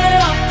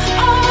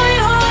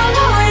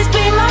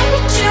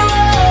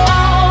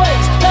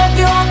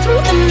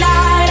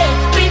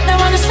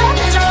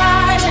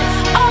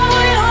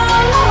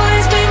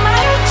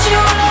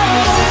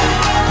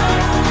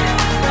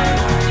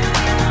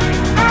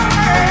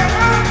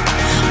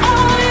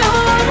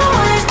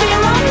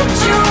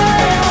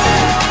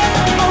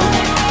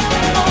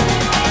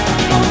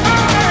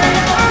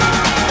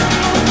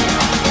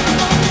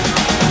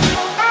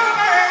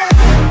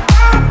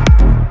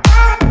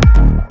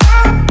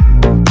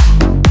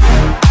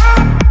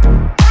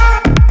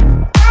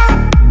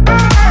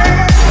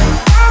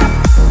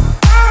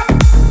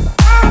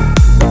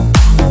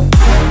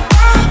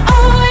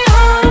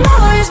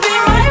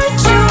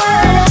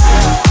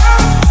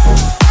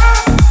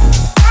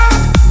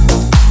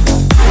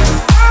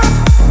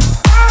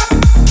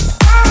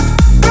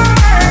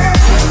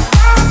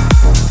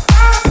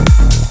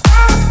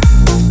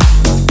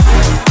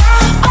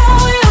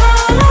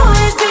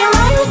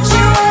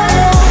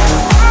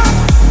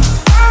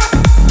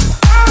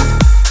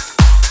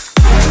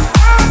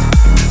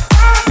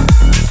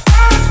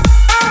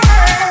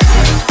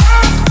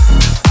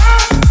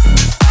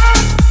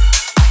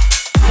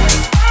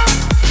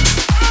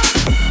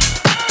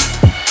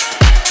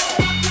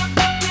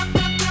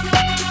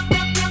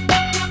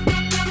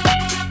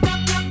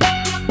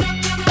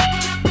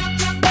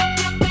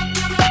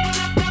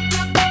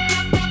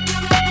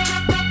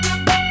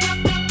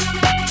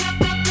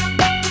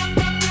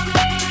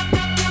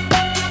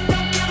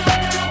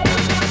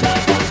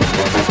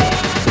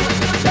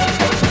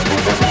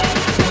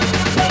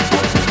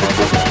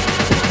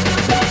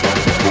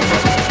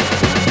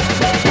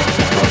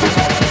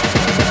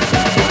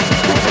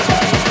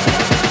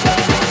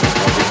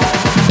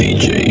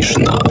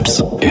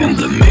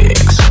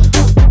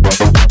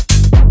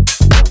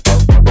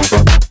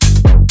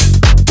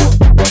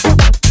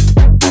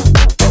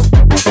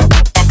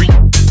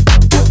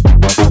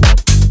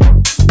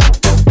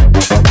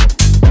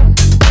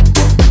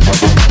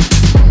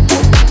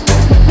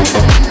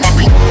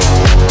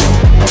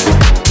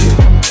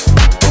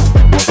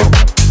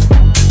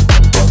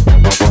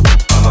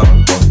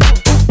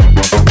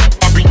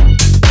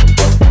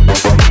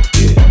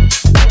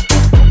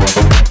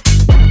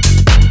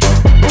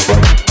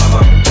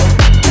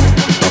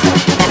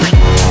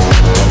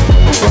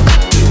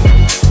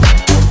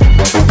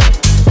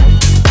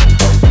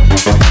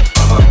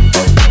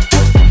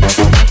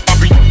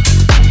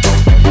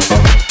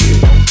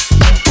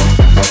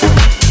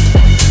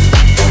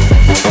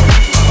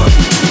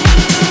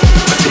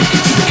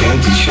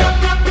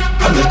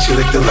let you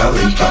lick the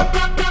lollipop.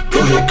 Go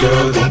ahead,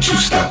 girl, don't you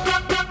stop.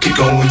 Keep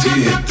going till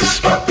you hit the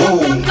spot.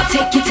 Whoa. I'll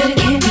take you to the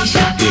candy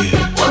shop.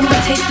 Yeah. One more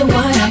taste of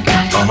what I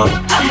got. I'll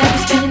have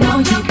you spending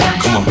all you got.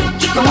 Come on.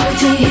 Keep going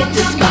till you hit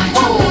the spot.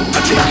 Whoa.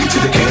 I'll take you to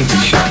the candy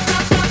shop.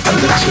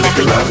 I'll let you lick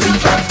the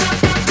lollipop.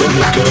 Go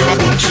ahead, girl,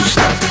 don't you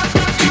stop.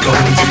 Keep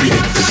going till you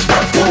hit the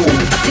spot. Whoa.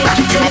 I'll take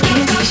you to the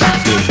candy shop.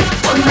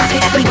 Yeah. One more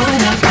taste of what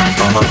I got.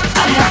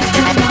 I'll have you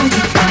spending all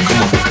you got.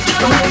 Come on. Keep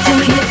going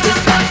till you hit the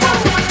spot.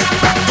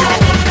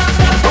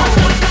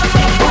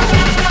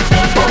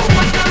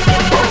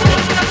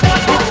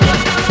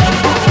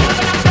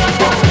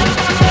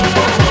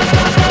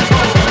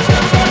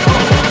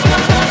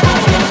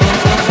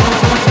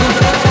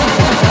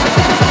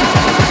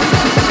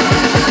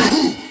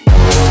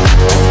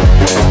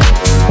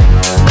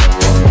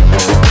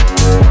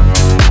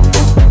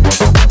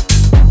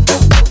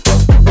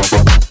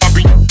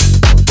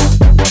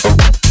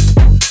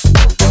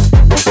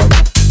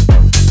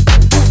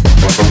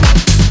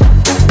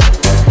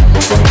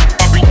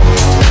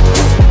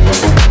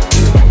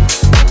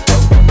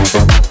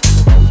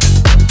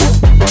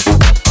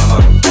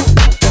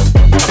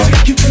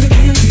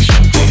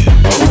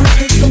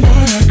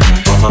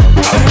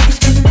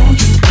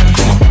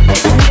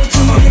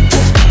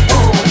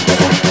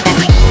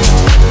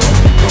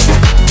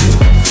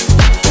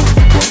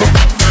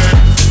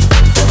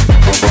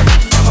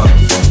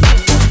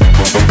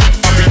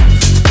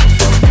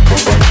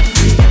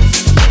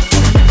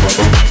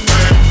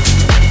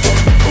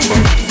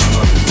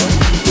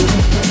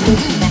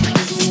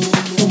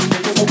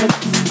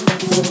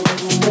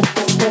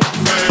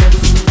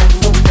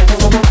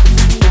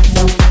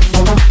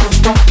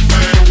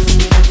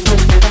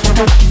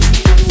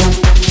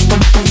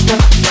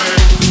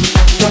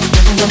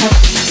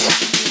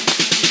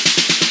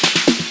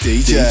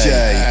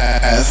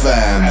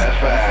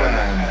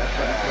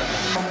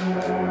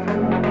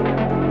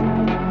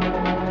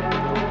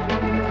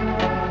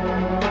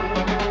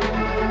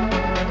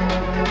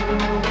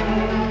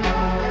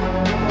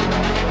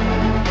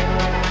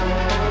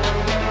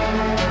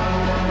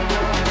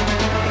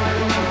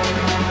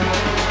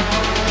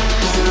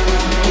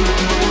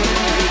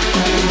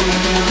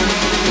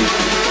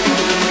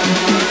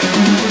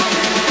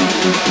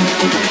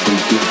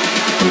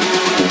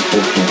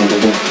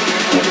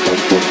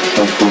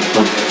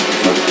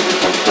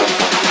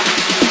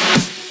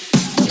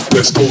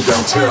 Let's go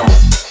downtown.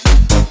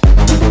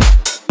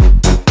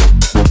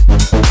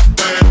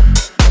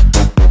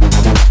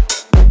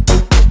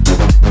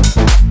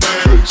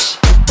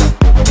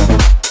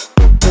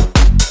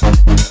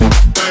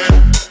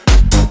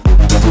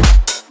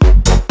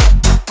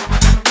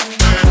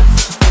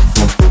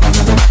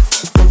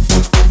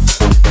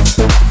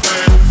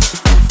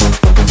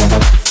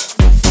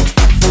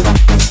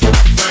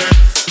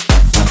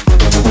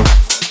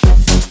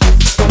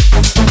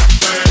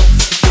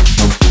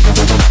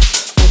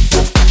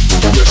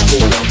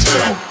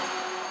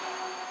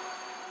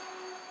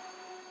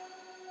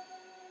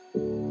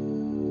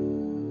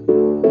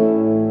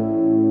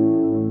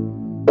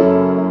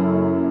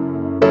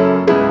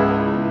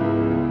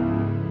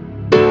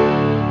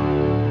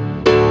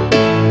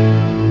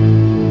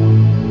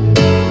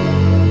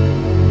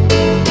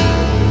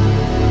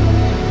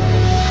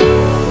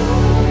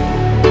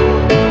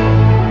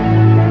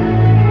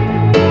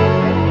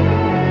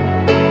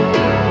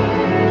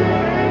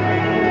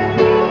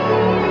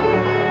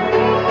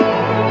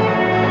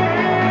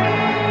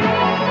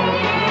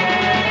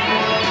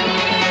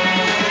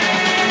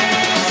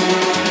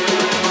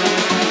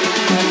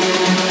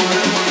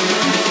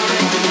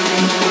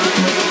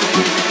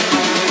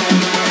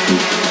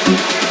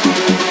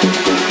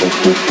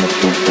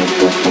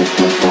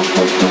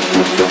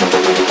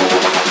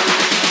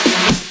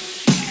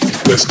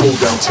 Let's go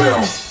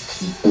downtown.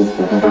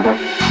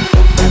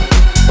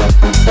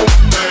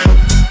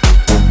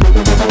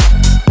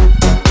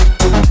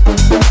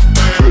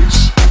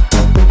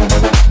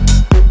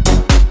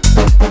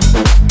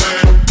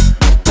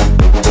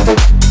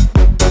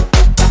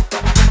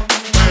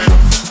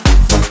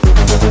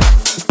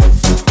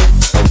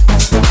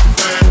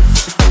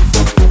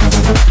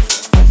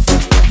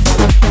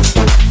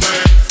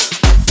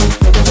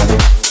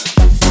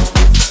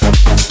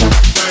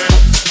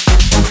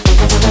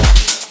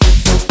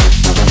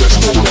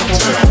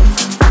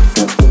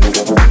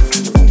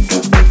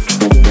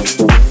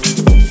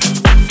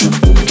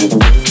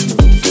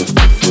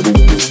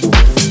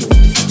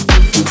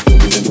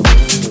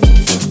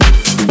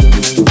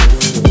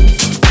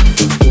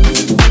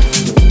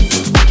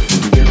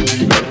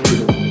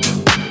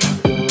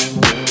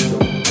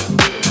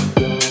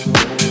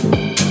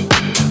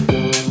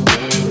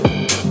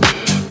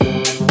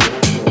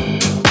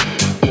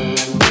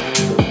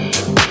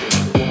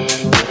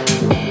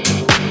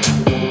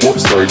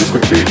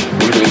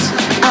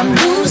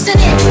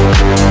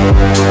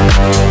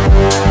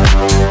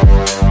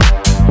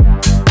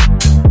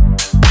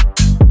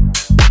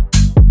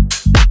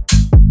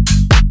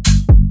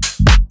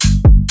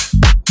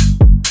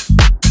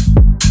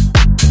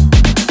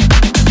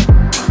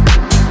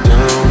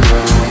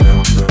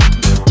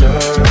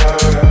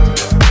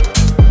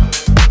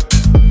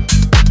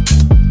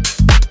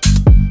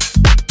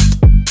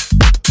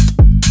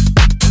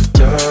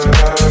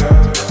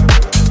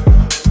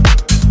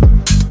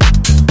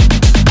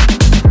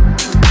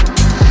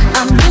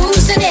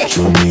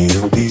 Show me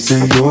a piece of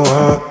your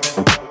heart.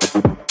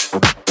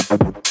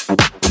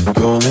 I'm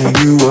calling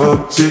you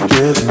up to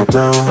getting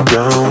down,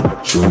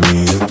 down. Show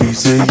me a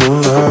piece of your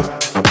love.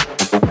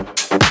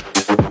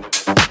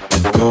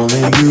 I'm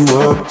calling you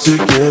up to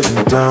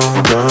getting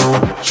down,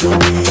 down. Show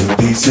me a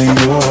piece of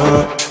your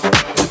heart,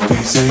 a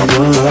piece of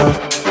your love.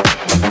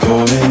 I'm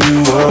calling you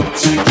up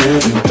to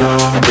getting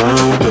down,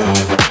 down, down.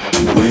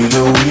 The way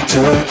that we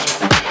touch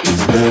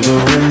is never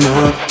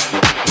enough.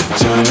 I'm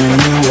turning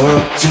you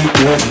up to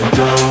getting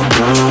down,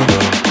 down,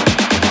 down.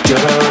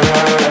 Da-da-da,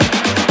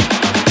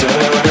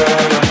 da-da-da,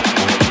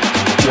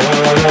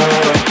 da-da-da,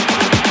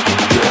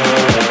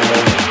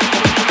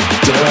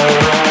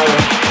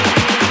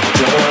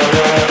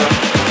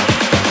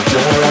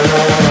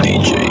 da-da-da,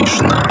 DJ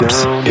Schnaps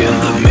in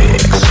the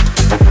mix.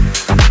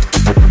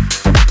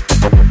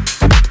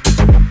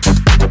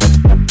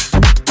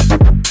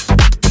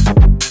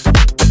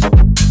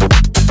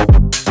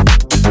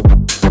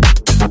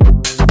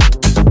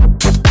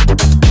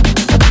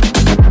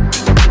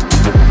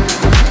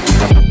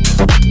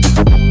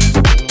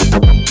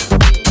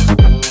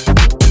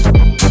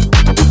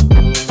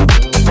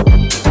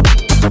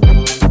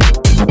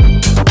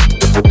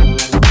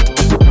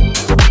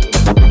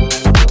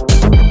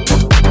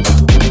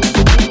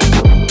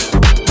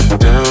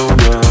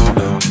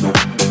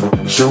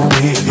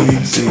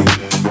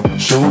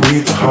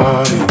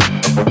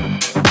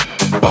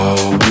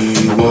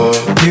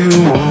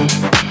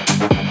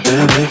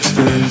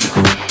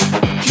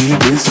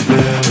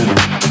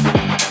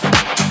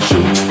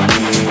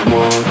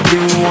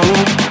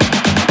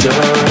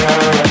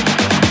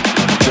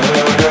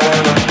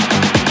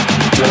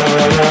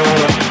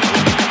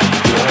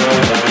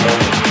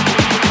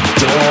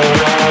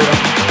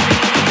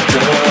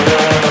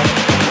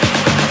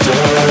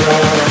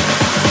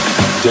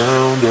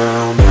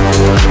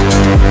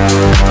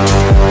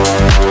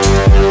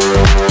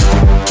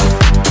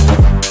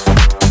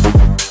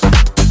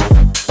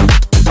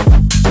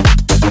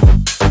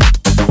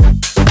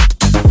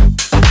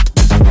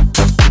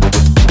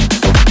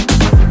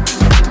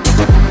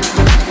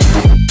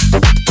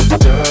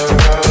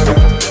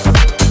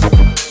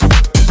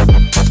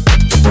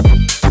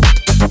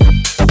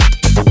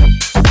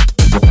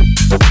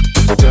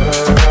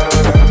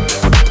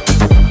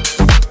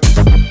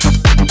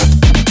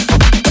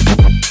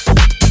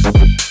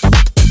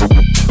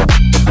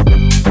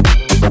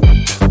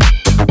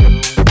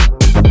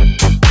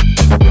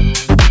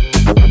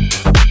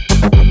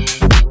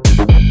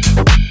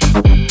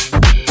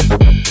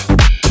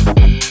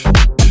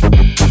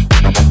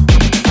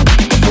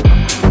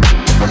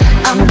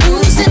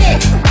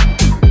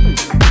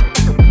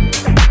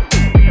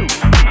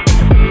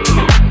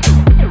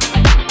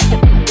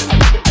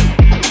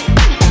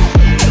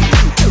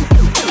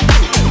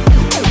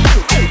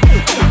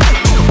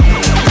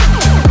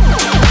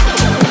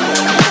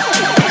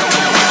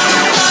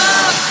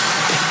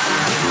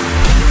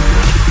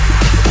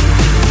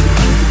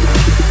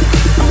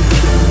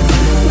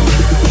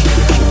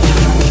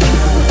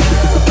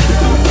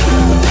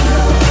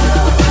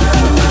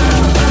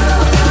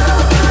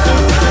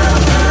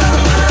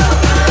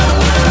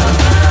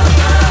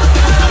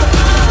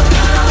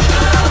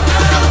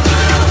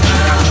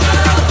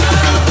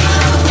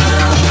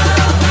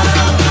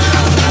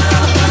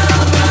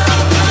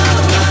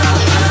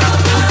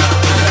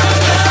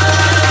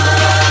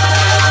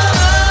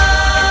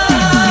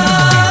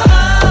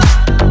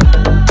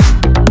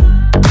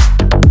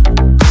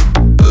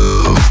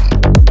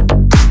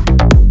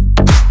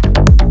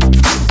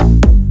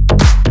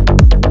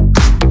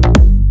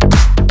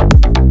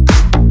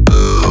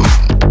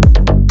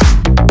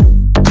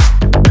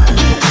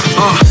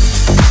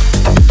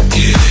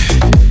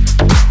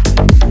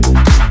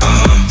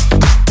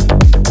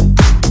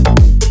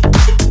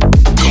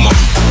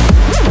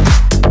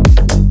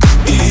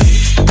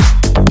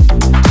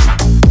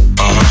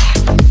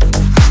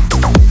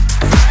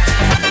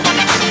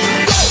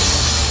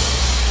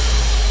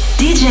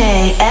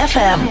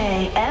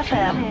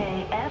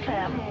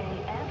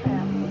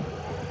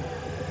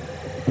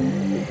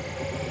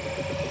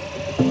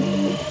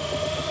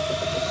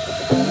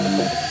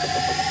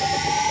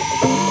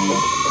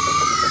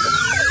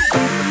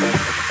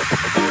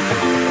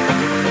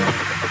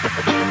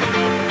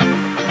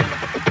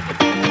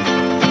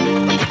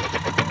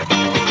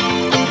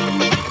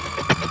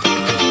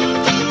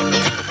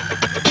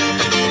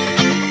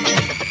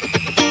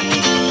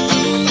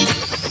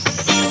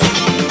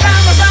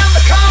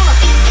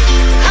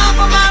 Half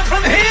of my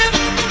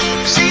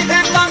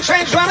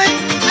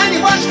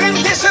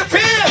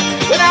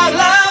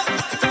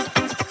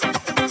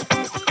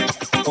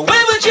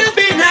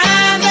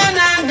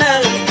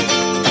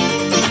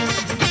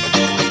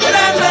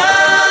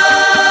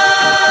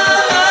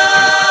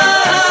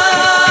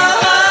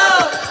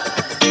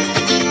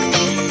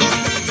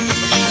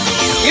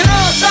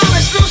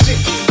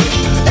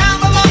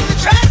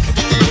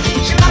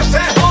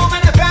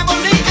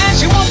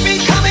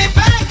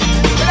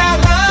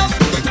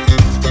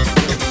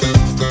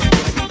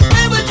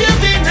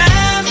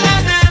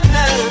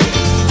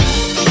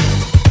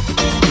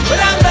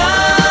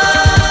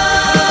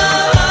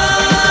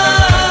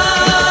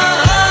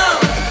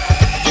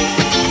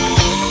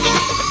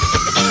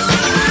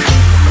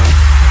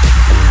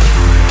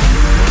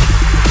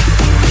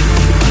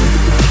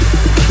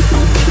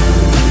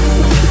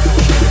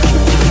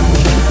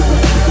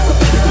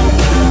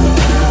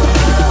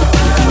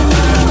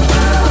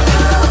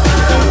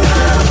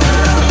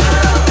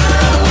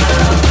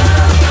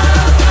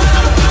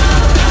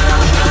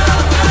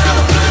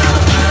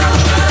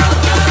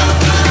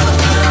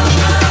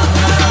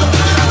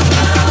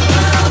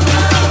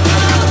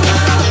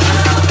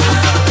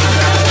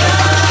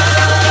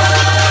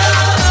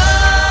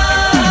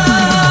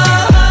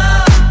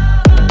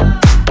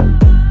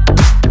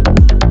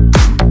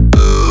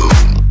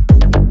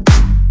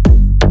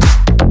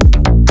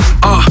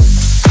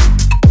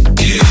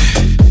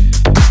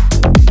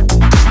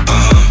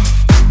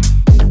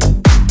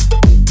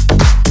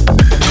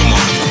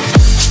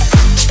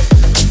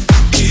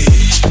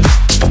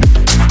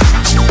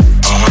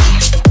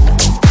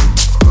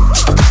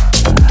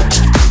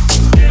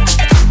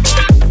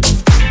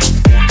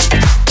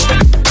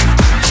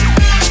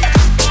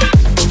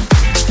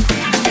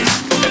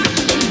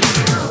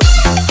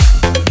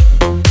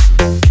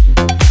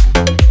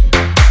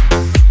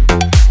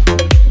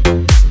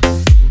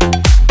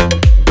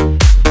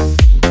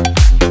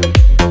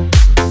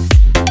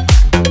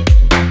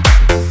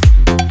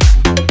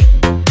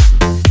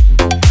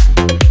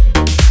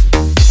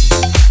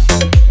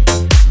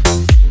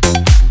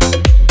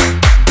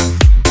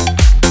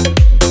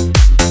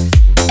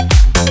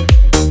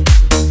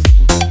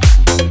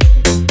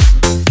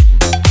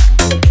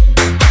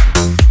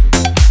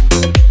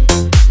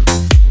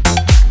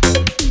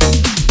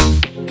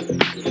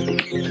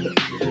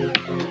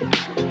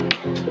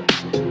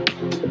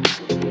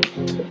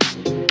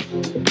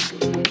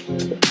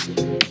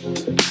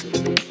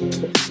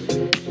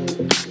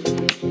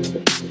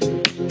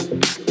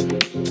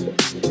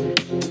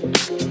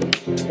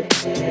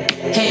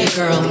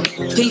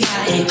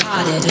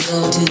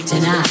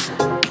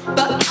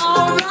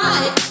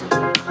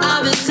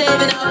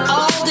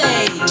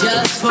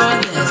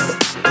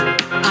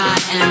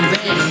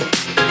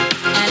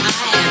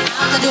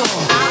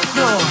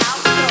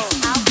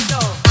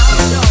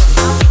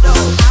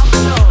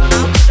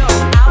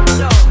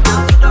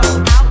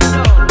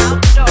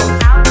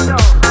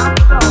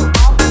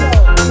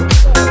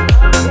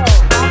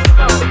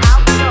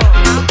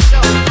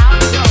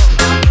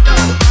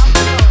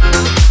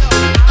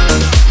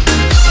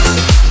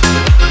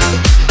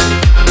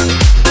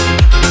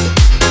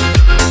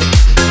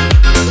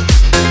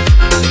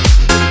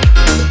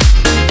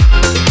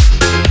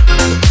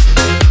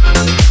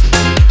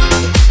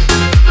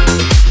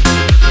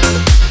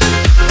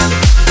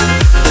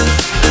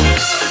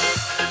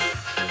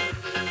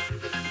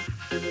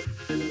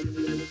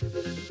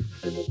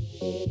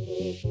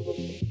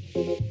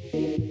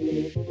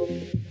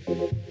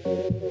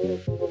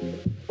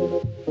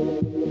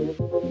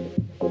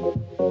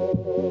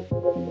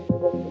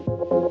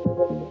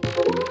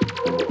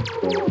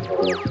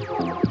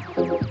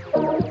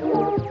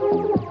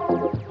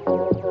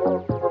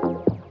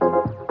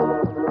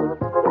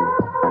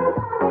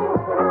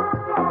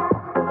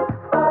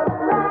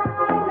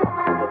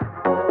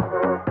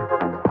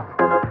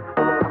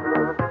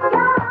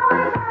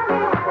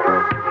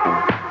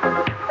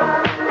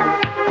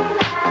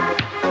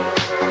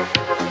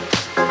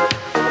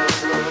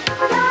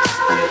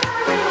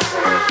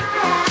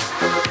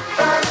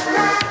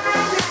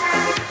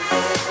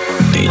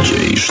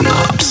DJ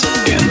Schnaps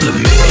in the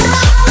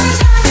mix.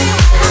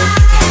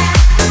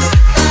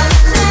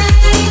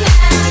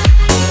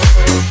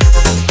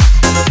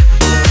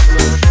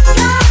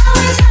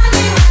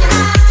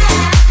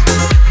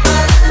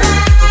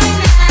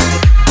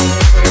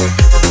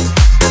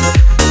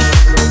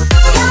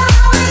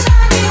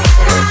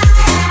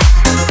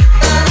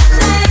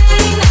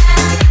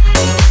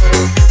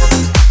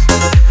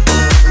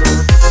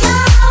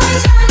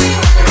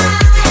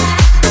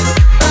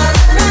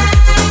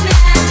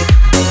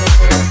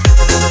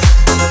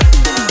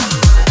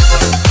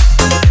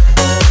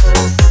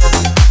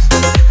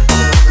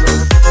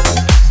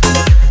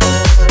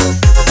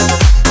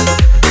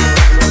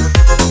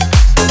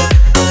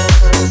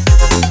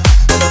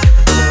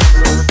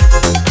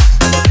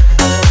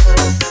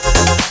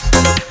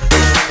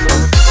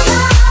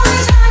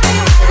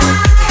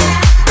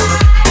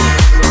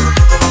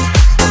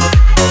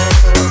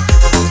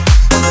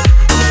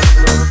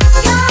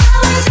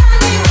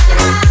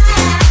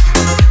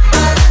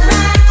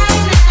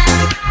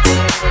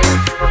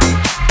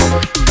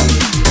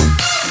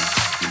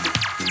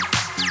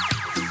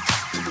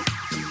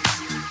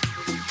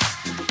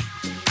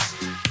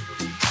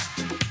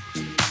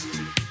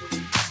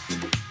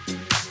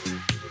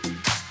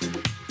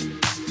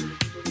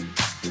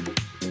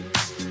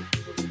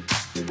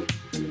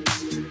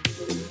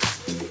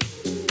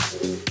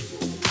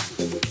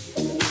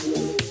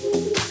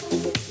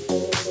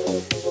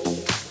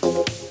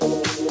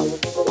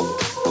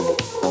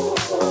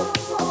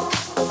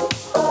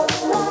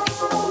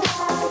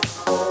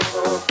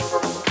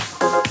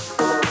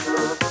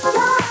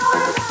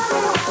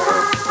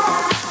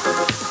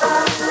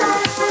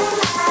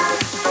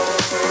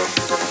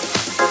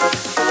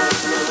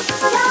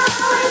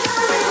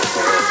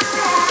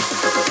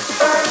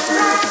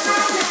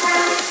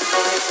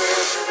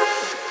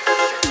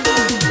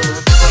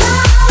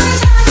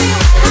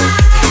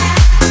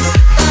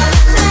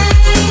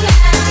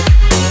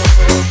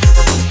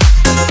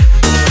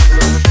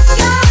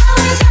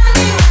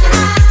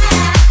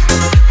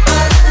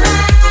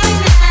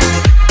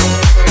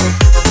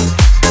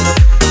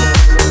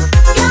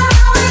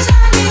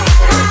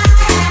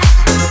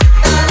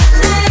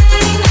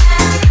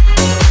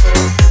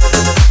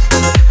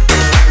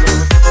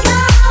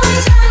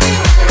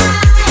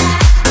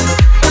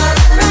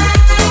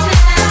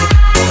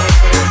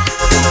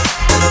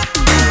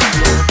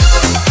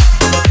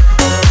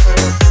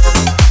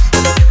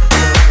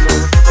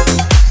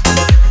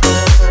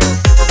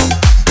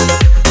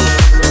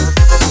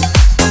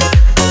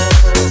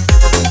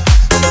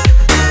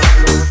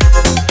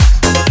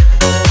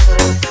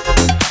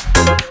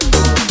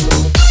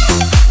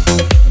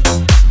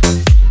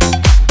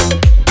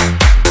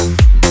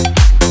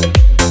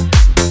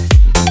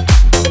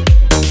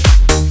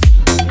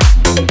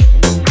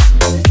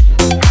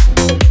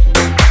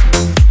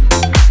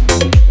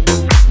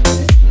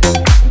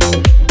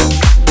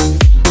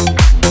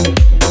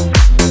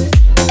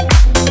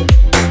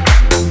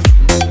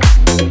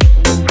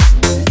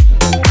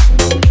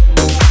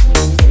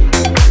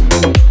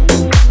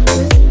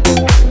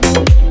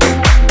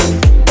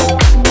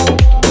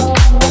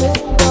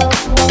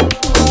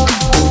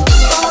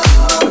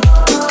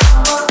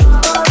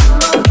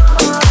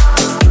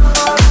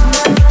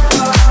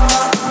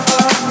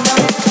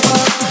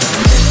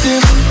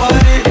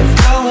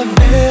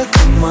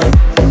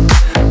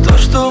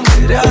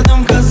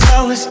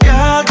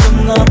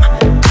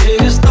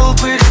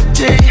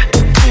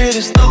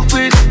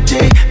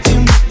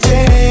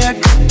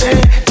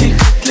 Темноте,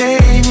 тихо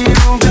тлей, не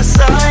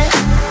угасай.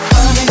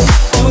 Память,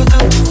 фото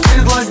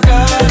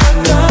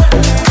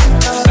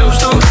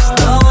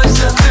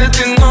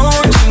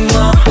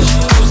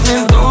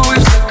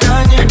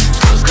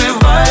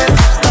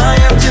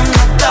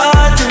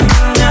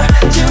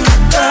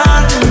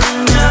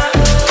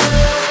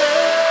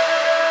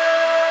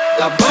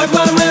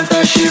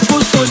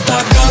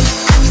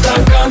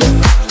стакан,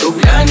 чтоб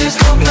я не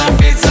смог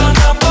напиться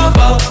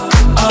наповал.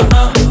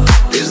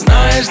 Ты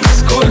знаешь,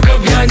 насколько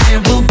б я не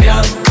был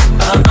пьян.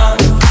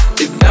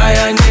 Тебя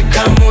я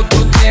никому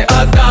тут не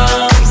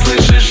отдам.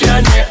 Слышишь,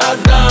 я не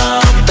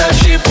отдам.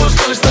 Тащи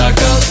пустой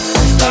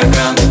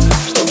стакан,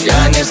 чтоб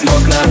я не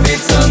смог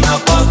напиться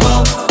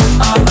наповал.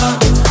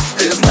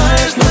 Ты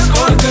знаешь,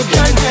 насколько б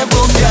я не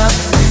был пьян.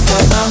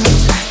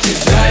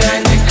 Тебя я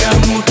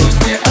никому тут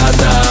не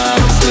отдам.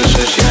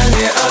 Слышишь, я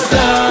не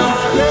отдам.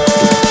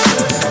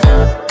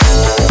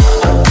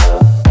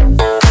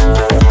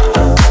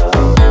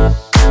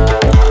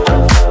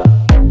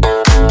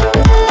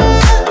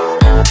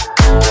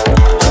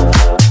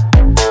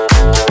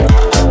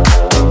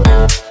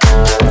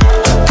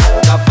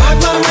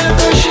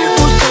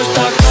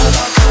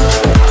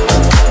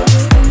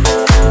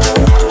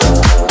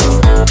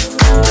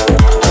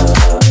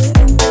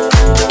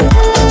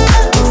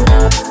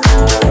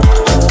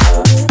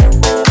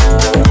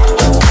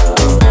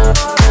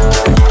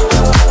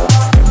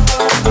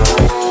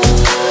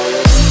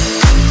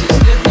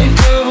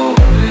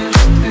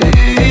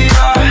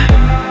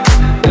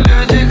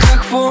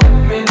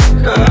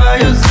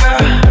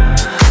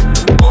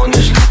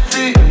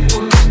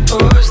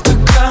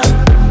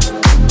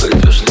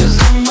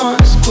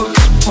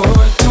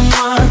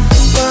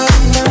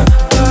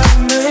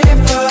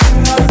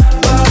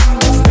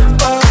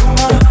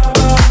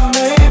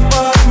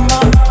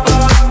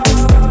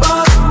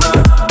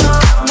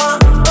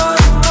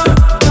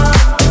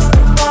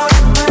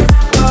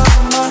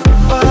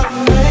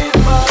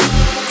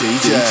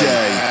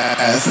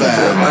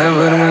 Давай,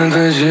 бармен,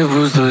 тащи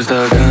пустой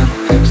стакан,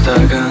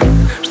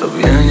 чтоб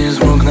я не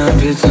смог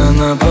напиться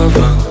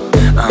наповал.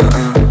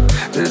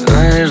 Ты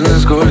знаешь,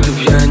 насколько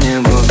б я не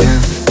был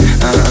пьян.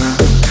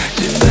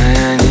 Тебя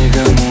я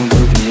никому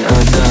тут не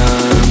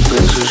отдам.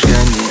 Слышишь,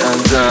 я не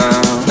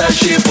отдам.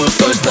 Тащи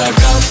пустой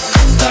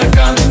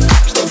стакан,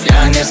 чтоб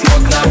я не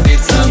смог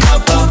напиться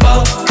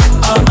наповал.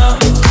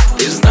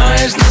 Ты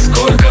знаешь,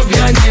 насколько б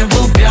я не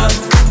был пьян.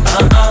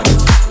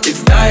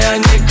 Тебя я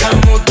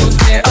никому тут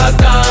не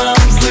отдам.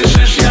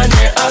 Слышишь, я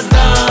не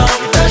отдам.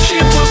 Тащи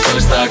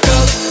пустой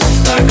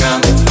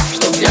стакан,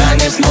 чтоб я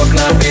не смог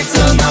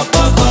напиться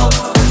наповал.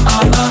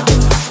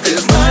 Ты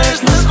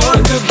знаешь,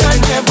 насколько б я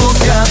не был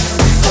пьян.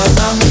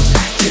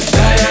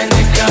 Тебя я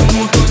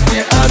никому тут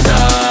не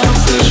отдам.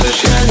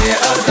 Слышишь, я не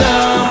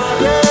отдам.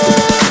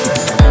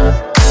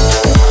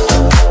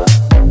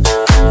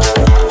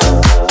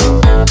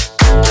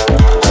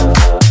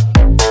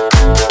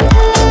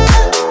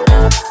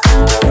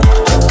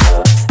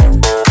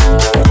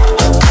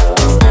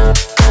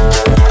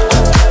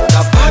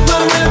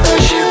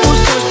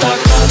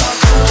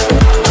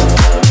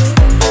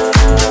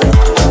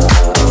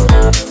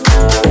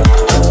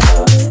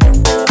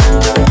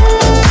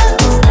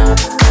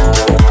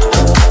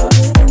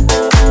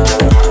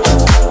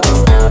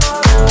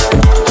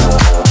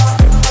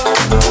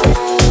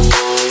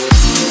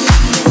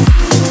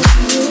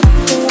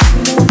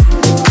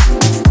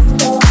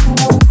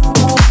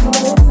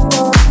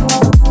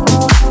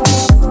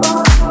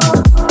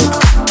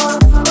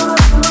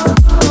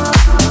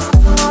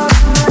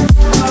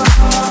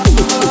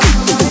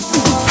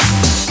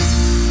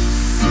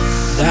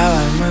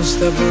 С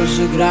тобой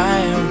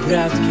сыграем в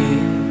прятки,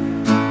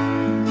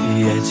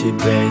 я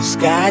тебя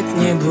искать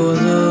не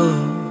буду.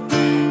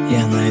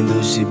 Я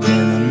найду себе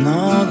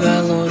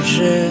намного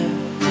лучше.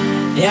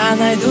 Я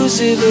найду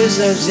себе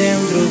совсем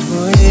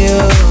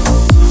другую.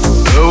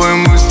 Давай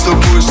мы с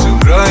тобой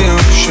сыграем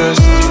в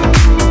счастье,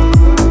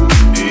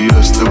 и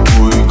я с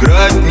тобой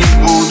играть не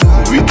буду.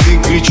 Ведь ты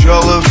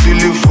кричала в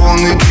телефон,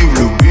 иди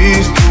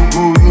влюбись в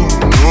другую.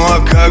 Ну а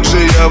как же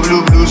я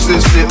влюблюсь,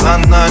 если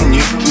она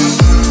не ты?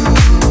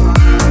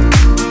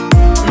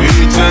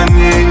 Ведь о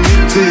ней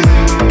не ты,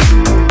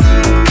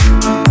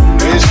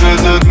 весь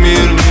этот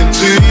мир не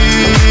ты,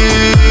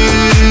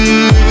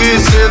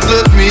 весь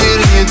этот мир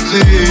не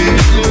ты.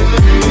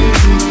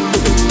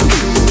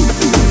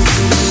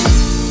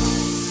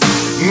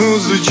 Ну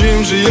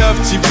зачем же я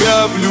в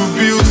тебя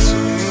влюбился?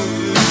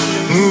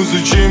 Ну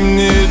зачем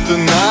мне это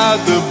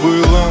надо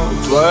было?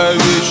 Твоя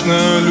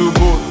вечная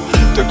любовь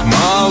так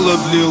мало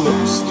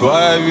длилась.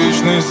 Твоя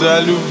вечность за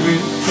любви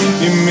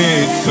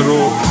имеет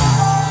срок.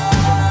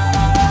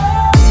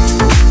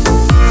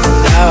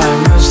 Давай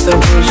мы с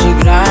тобой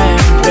сыграем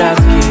в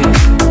прятки,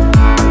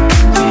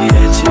 и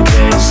я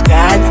тебя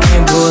искать не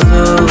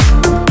буду.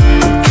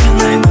 Я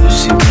найду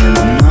себе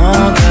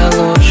намного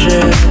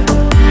лучше.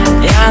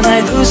 Я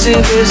найду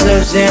себе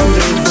совсем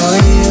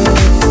другую.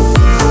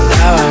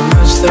 Давай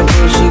мы с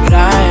тобой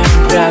сыграем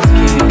в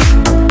прятки,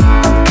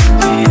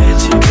 и я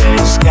тебя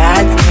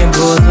искать не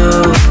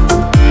буду.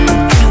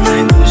 Я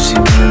найду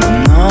себе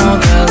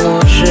намного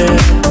лучше.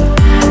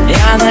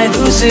 Я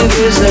найду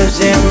себе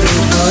совсем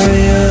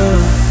другую.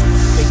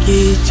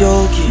 Какие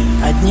тёлки,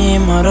 одни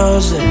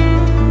морозы,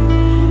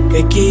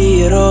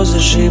 какие розы,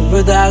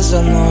 шипы да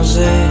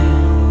занозы.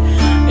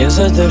 Я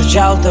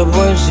заторчал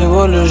тобой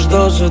всего лишь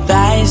дозу,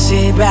 дай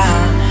себя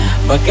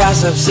пока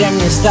совсем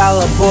не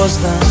стало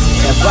поздно.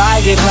 Я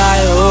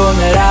погибаю,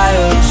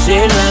 умираю,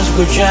 сильно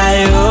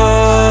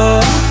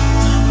скучаю,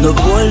 но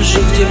больше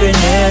к тебе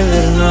не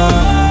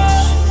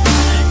вернусь.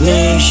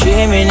 Не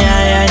ищи меня,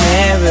 я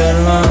не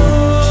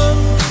вернусь.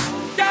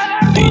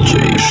 DJ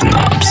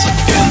Schnaps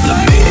in the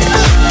mix.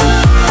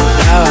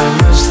 Давай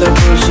мы с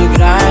тобой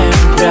сыграем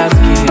в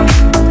прятки,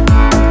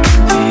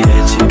 и я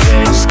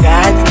тебя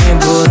искать не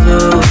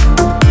буду.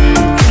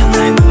 Я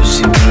найду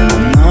себя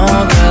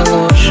намного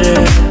лучше.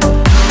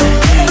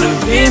 Не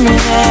люби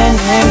меня,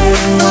 не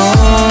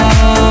вернусь.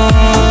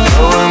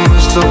 Давай мы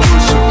с тобой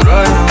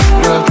сыграем в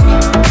прятки,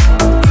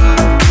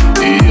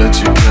 и я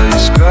тебя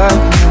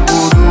искать не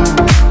буду.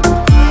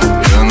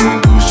 Я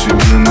найду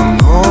себе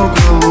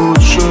намного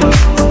лучше.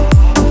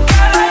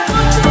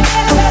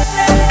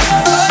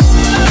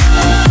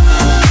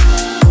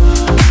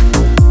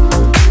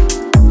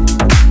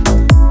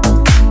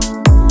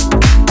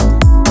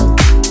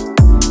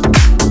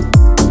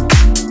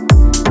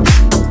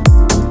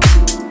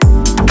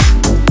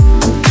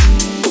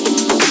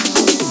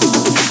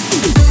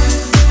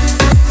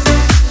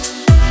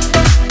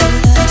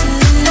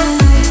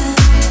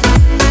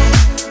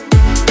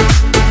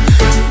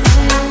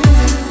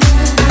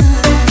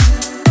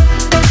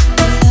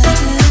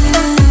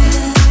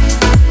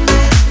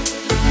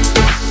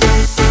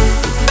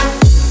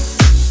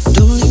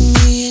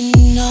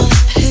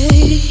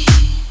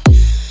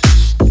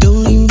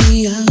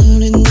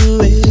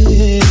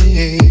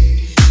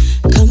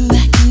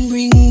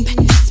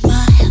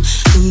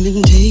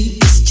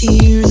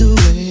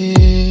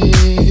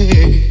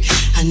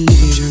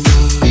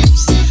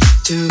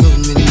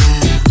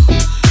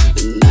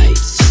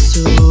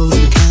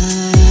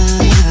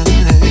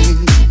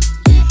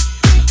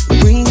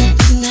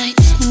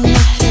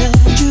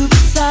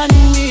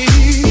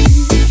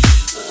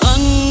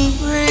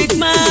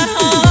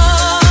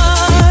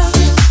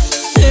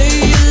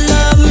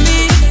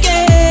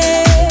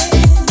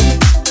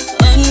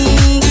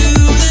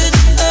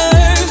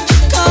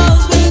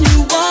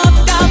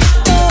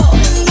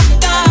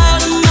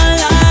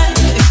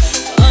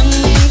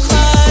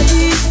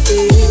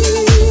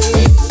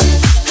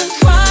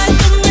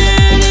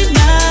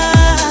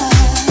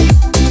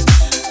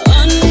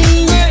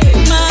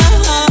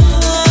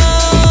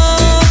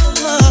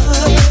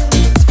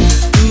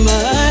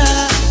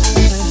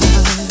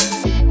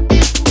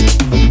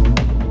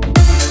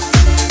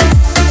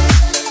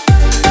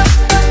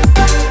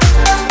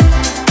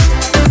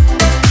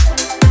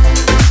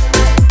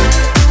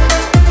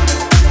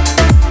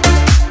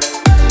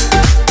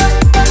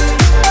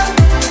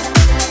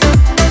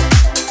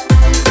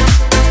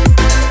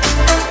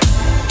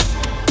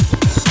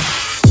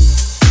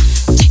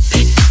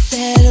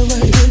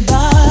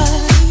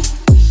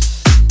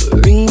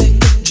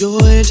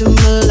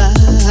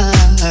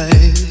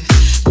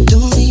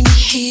 Don't leave me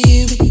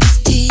here with these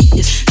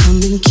tears.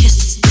 Come and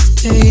kiss this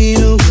pain.